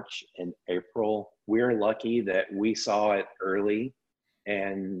March and April. We're lucky that we saw it early,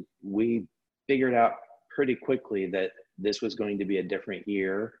 and we figured out pretty quickly that this was going to be a different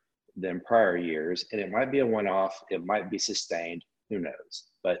year than prior years, and it might be a one-off, it might be sustained, who knows.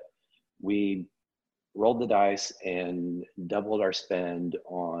 But we rolled the dice and doubled our spend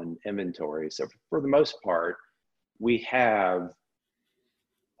on inventory. So for the most part, we have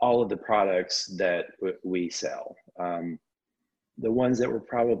all of the products that we sell. The ones that we're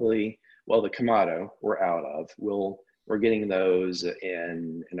probably, well, the Kamado we're out of. We're getting those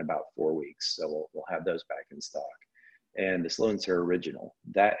in about 4 weeks, so we'll have those back in stock. And the Slow and Stir Original,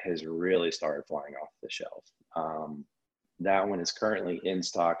 that has really started flying off the shelf. That one is currently in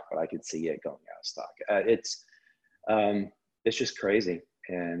stock, but I could see it going out of stock. It's just crazy,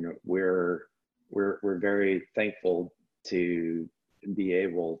 and we're very thankful to be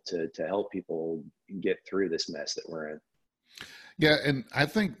able to help people get through this mess that we're in. Yeah, and I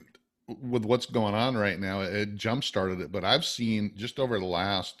think with what's going on right now, it jump started it. But I've seen just over the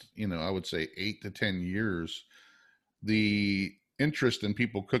last, I would say 8 to 10 years, the interest in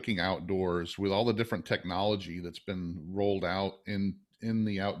people cooking outdoors with all the different technology that's been rolled out in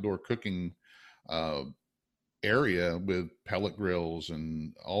the outdoor cooking area, with pellet grills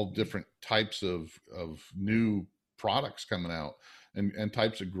and all different types of new products coming out, and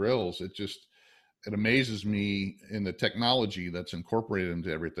types of grills. It amazes me in the technology that's incorporated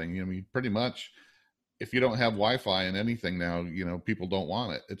into everything. I mean, pretty much, if you don't have Wi-Fi in anything now, people don't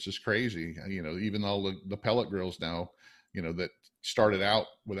want it. It's just crazy. Even all the pellet grills now, that started out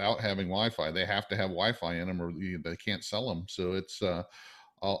without having Wi-Fi, they have to have Wi-Fi in them or they can't sell them. So it's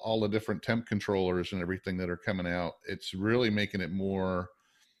all the different temp controllers and everything that are coming out. It's really making it more,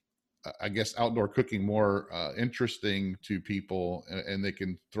 I guess, outdoor cooking more interesting to people, and they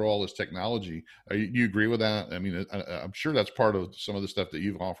can throw all this technology. Do you agree with that? I mean, I'm sure that's part of some of the stuff that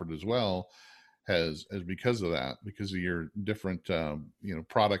you've offered as well, has because of that, because of your different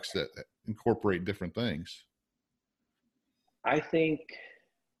products that incorporate different things. I think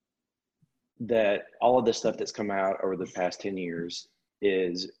that all of the stuff that's come out over the past 10 years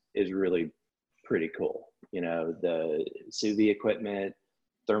is really pretty cool. The sous vide equipment,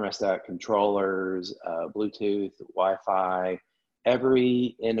 thermostat controllers, Bluetooth, Wi-Fi,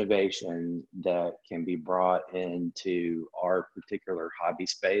 every innovation that can be brought into our particular hobby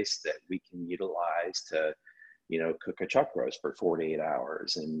space that we can utilize to, cook a chuck roast for 48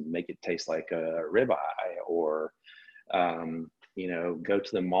 hours and make it taste like a ribeye, or, go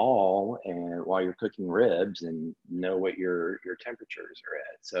to the mall and while you're cooking ribs and know what your temperatures are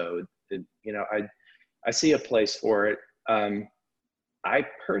at. So, I see a place for it. I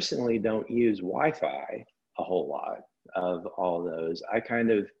personally don't use Wi-Fi a whole lot of all those. I kind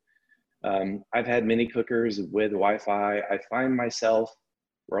of, I've had mini cookers with Wi-Fi. I find myself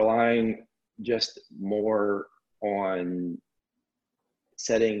relying just more on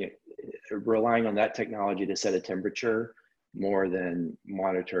setting relying on that technology to set a temperature more than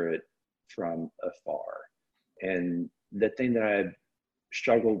monitor it from afar. And the thing that I've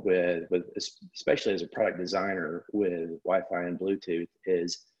struggled with especially as a product designer with Wi-Fi and Bluetooth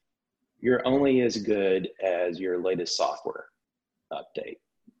is you're only as good as your latest software update,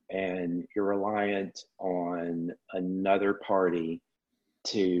 and you're reliant on another party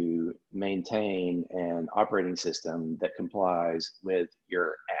to maintain an operating system that complies with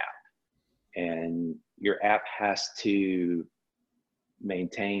your app. And your app has to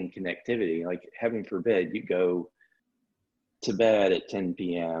maintain connectivity. Like, heaven forbid you go to bed at 10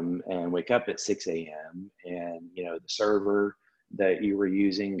 p.m. and wake up at 6 a.m. and, you know, the server that you were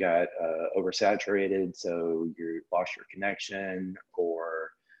using got oversaturated, so you lost your connection,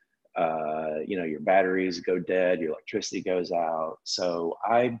 or you know, your batteries go dead, your electricity goes out. So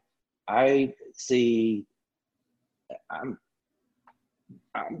I see, I'm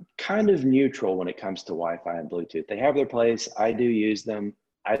kind of neutral when it comes to Wi-Fi and Bluetooth. They have their place. I do use them.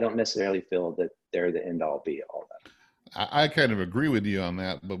 I don't necessarily feel that they're the end all be all. I kind of agree with you on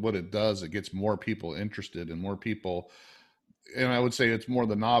that, but what it does, it gets more people interested and more people, and I would say it's more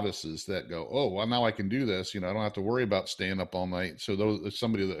the novices that go, oh, well, now I can do this. You know, I don't have to worry about staying up all night. So those,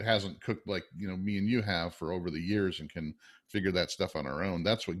 somebody that hasn't cooked like, you know, me and you have for over the years and can figure that stuff on our own,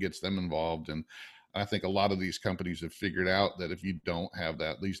 that's what gets them involved. And I think a lot of these companies have figured out that if you don't have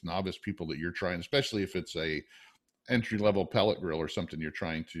that, these novice people that you're trying, especially if it's a entry-level pellet grill or something you're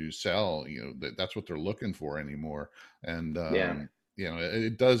trying to sell, you know, that's what they're looking for anymore. And you know,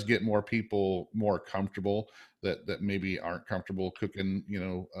 it does get more people more comfortable that maybe aren't comfortable cooking, you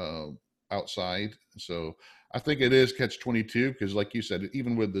know, outside. So I think it is catch 22, because like you said,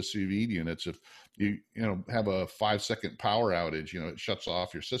 even with the sous vide units, if you know, have a 5-second power outage, you know, it shuts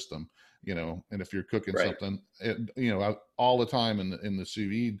off your system, you know. And if you're cooking something, you know, all the time in the sous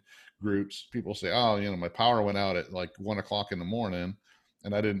vide groups, people say, oh, you know, my power went out at like 1 o'clock in the morning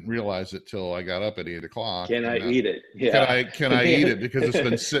and I didn't realize it till I got up at 8 o'clock. Can I eat it? Yeah. Can I eat it? Because it's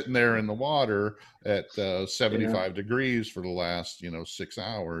been sitting there in the water at 75 degrees for the last, you know, 6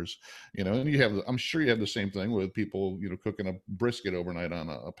 hours, you know. And you have, I'm sure you have the same thing with people, you know, cooking a brisket overnight on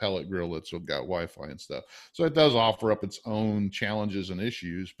a pellet grill that's got Wi-Fi and stuff. So it does offer up its own challenges and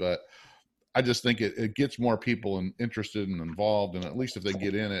issues, but I just think it gets more people interested and involved. And at least if they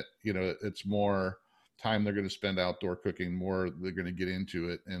get in it, you know, it's more time they're going to spend outdoor cooking, more they're going to get into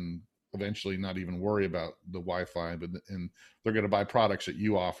it, and eventually not even worry about the Wi-Fi, and they're going to buy products that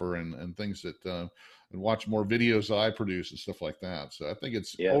you offer and things that, and watch more videos that I produce and stuff like that. So I think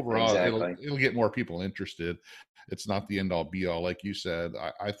it's overall, it'll get more people interested. It's not the end all be all. Like you said,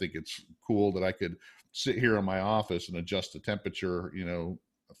 I think it's cool that I could sit here in my office and adjust the temperature, you know,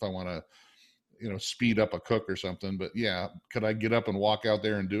 if I want to, you know, speed up a cook or something. But yeah, could I get up and walk out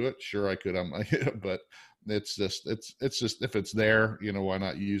there and do it? Sure, I could. But it's just if it's there, you know, why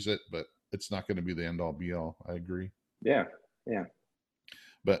not use it? But it's not going to be the end all be all. I agree. Yeah.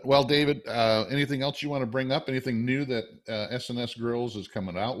 But well, David, anything else you want to bring up? Anything new that S&S Grills is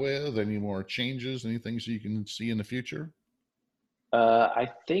coming out with? Any more changes? Any things you can see in the future? I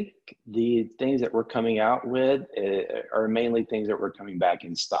think the things that we're coming out with are mainly things that we're coming back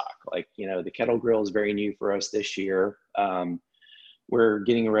in stock. Like, you know, the kettle grill is very new for us this year. We're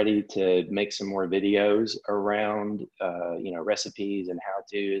getting ready to make some more videos around, you know, recipes and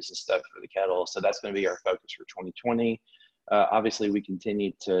how-tos and stuff for the kettle. So that's going to be our focus for 2020. Obviously, we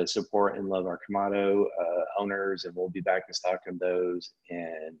continue to support and love our Kamado owners, and we'll be back in stock of those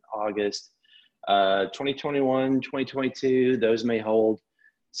in August. 2021, 2022, those may hold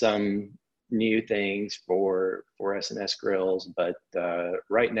some new things for S&S Grills, but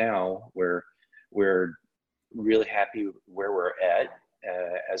right now we're really happy where we're at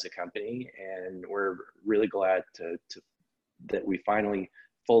as a company, and we're really glad that we finally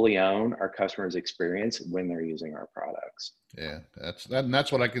fully own our customers' experience when they're using our products. Yeah,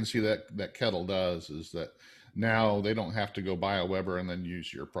 that's what I can see that kettle does, is that now they don't have to go buy a Weber and then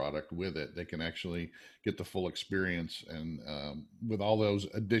use your product with it. They can actually get the full experience, and with all those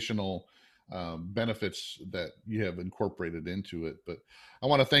additional benefits that you have incorporated into it. But I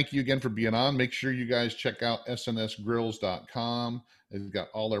want to thank you again for being on. Make sure you guys check out snsgrills.com. They've got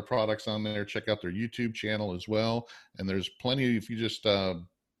all their products on there. Check out their YouTube channel as well. And there's plenty, if you just,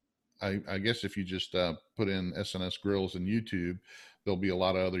 I guess if you just put in S&S Grills in YouTube, there'll be a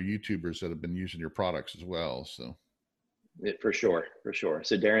lot of other YouTubers that have been using your products as well. So for sure.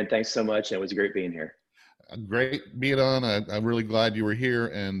 So Darren, thanks so much. It was great being here. Great being on. I'm really glad you were here,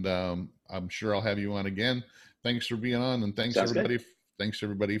 and I'm sure I'll have you on again. Thanks for being on, and thanks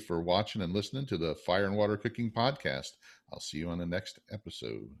everybody for watching and listening to the Fire and Water Cooking Podcast. I'll see you on the next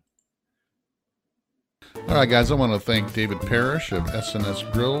episode. All right, guys, I want to thank David Parrish of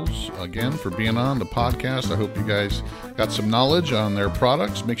SNS Grills again for being on the podcast. I hope you guys got some knowledge on their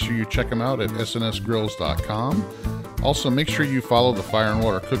products. Make sure you check them out at snsgrills.com. Also, make sure you follow the Fire and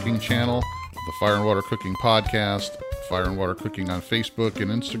Water Cooking channel, the Fire and Water Cooking podcast, Fire and Water Cooking on Facebook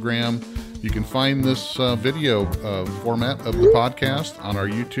and Instagram. You can find this video format of the podcast on our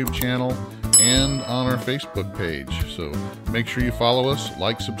YouTube channel and on our Facebook page. So make sure you follow us,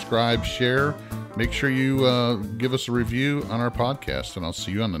 like, subscribe, share. Make sure you give us a review on our podcast, and I'll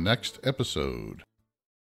see you on the next episode.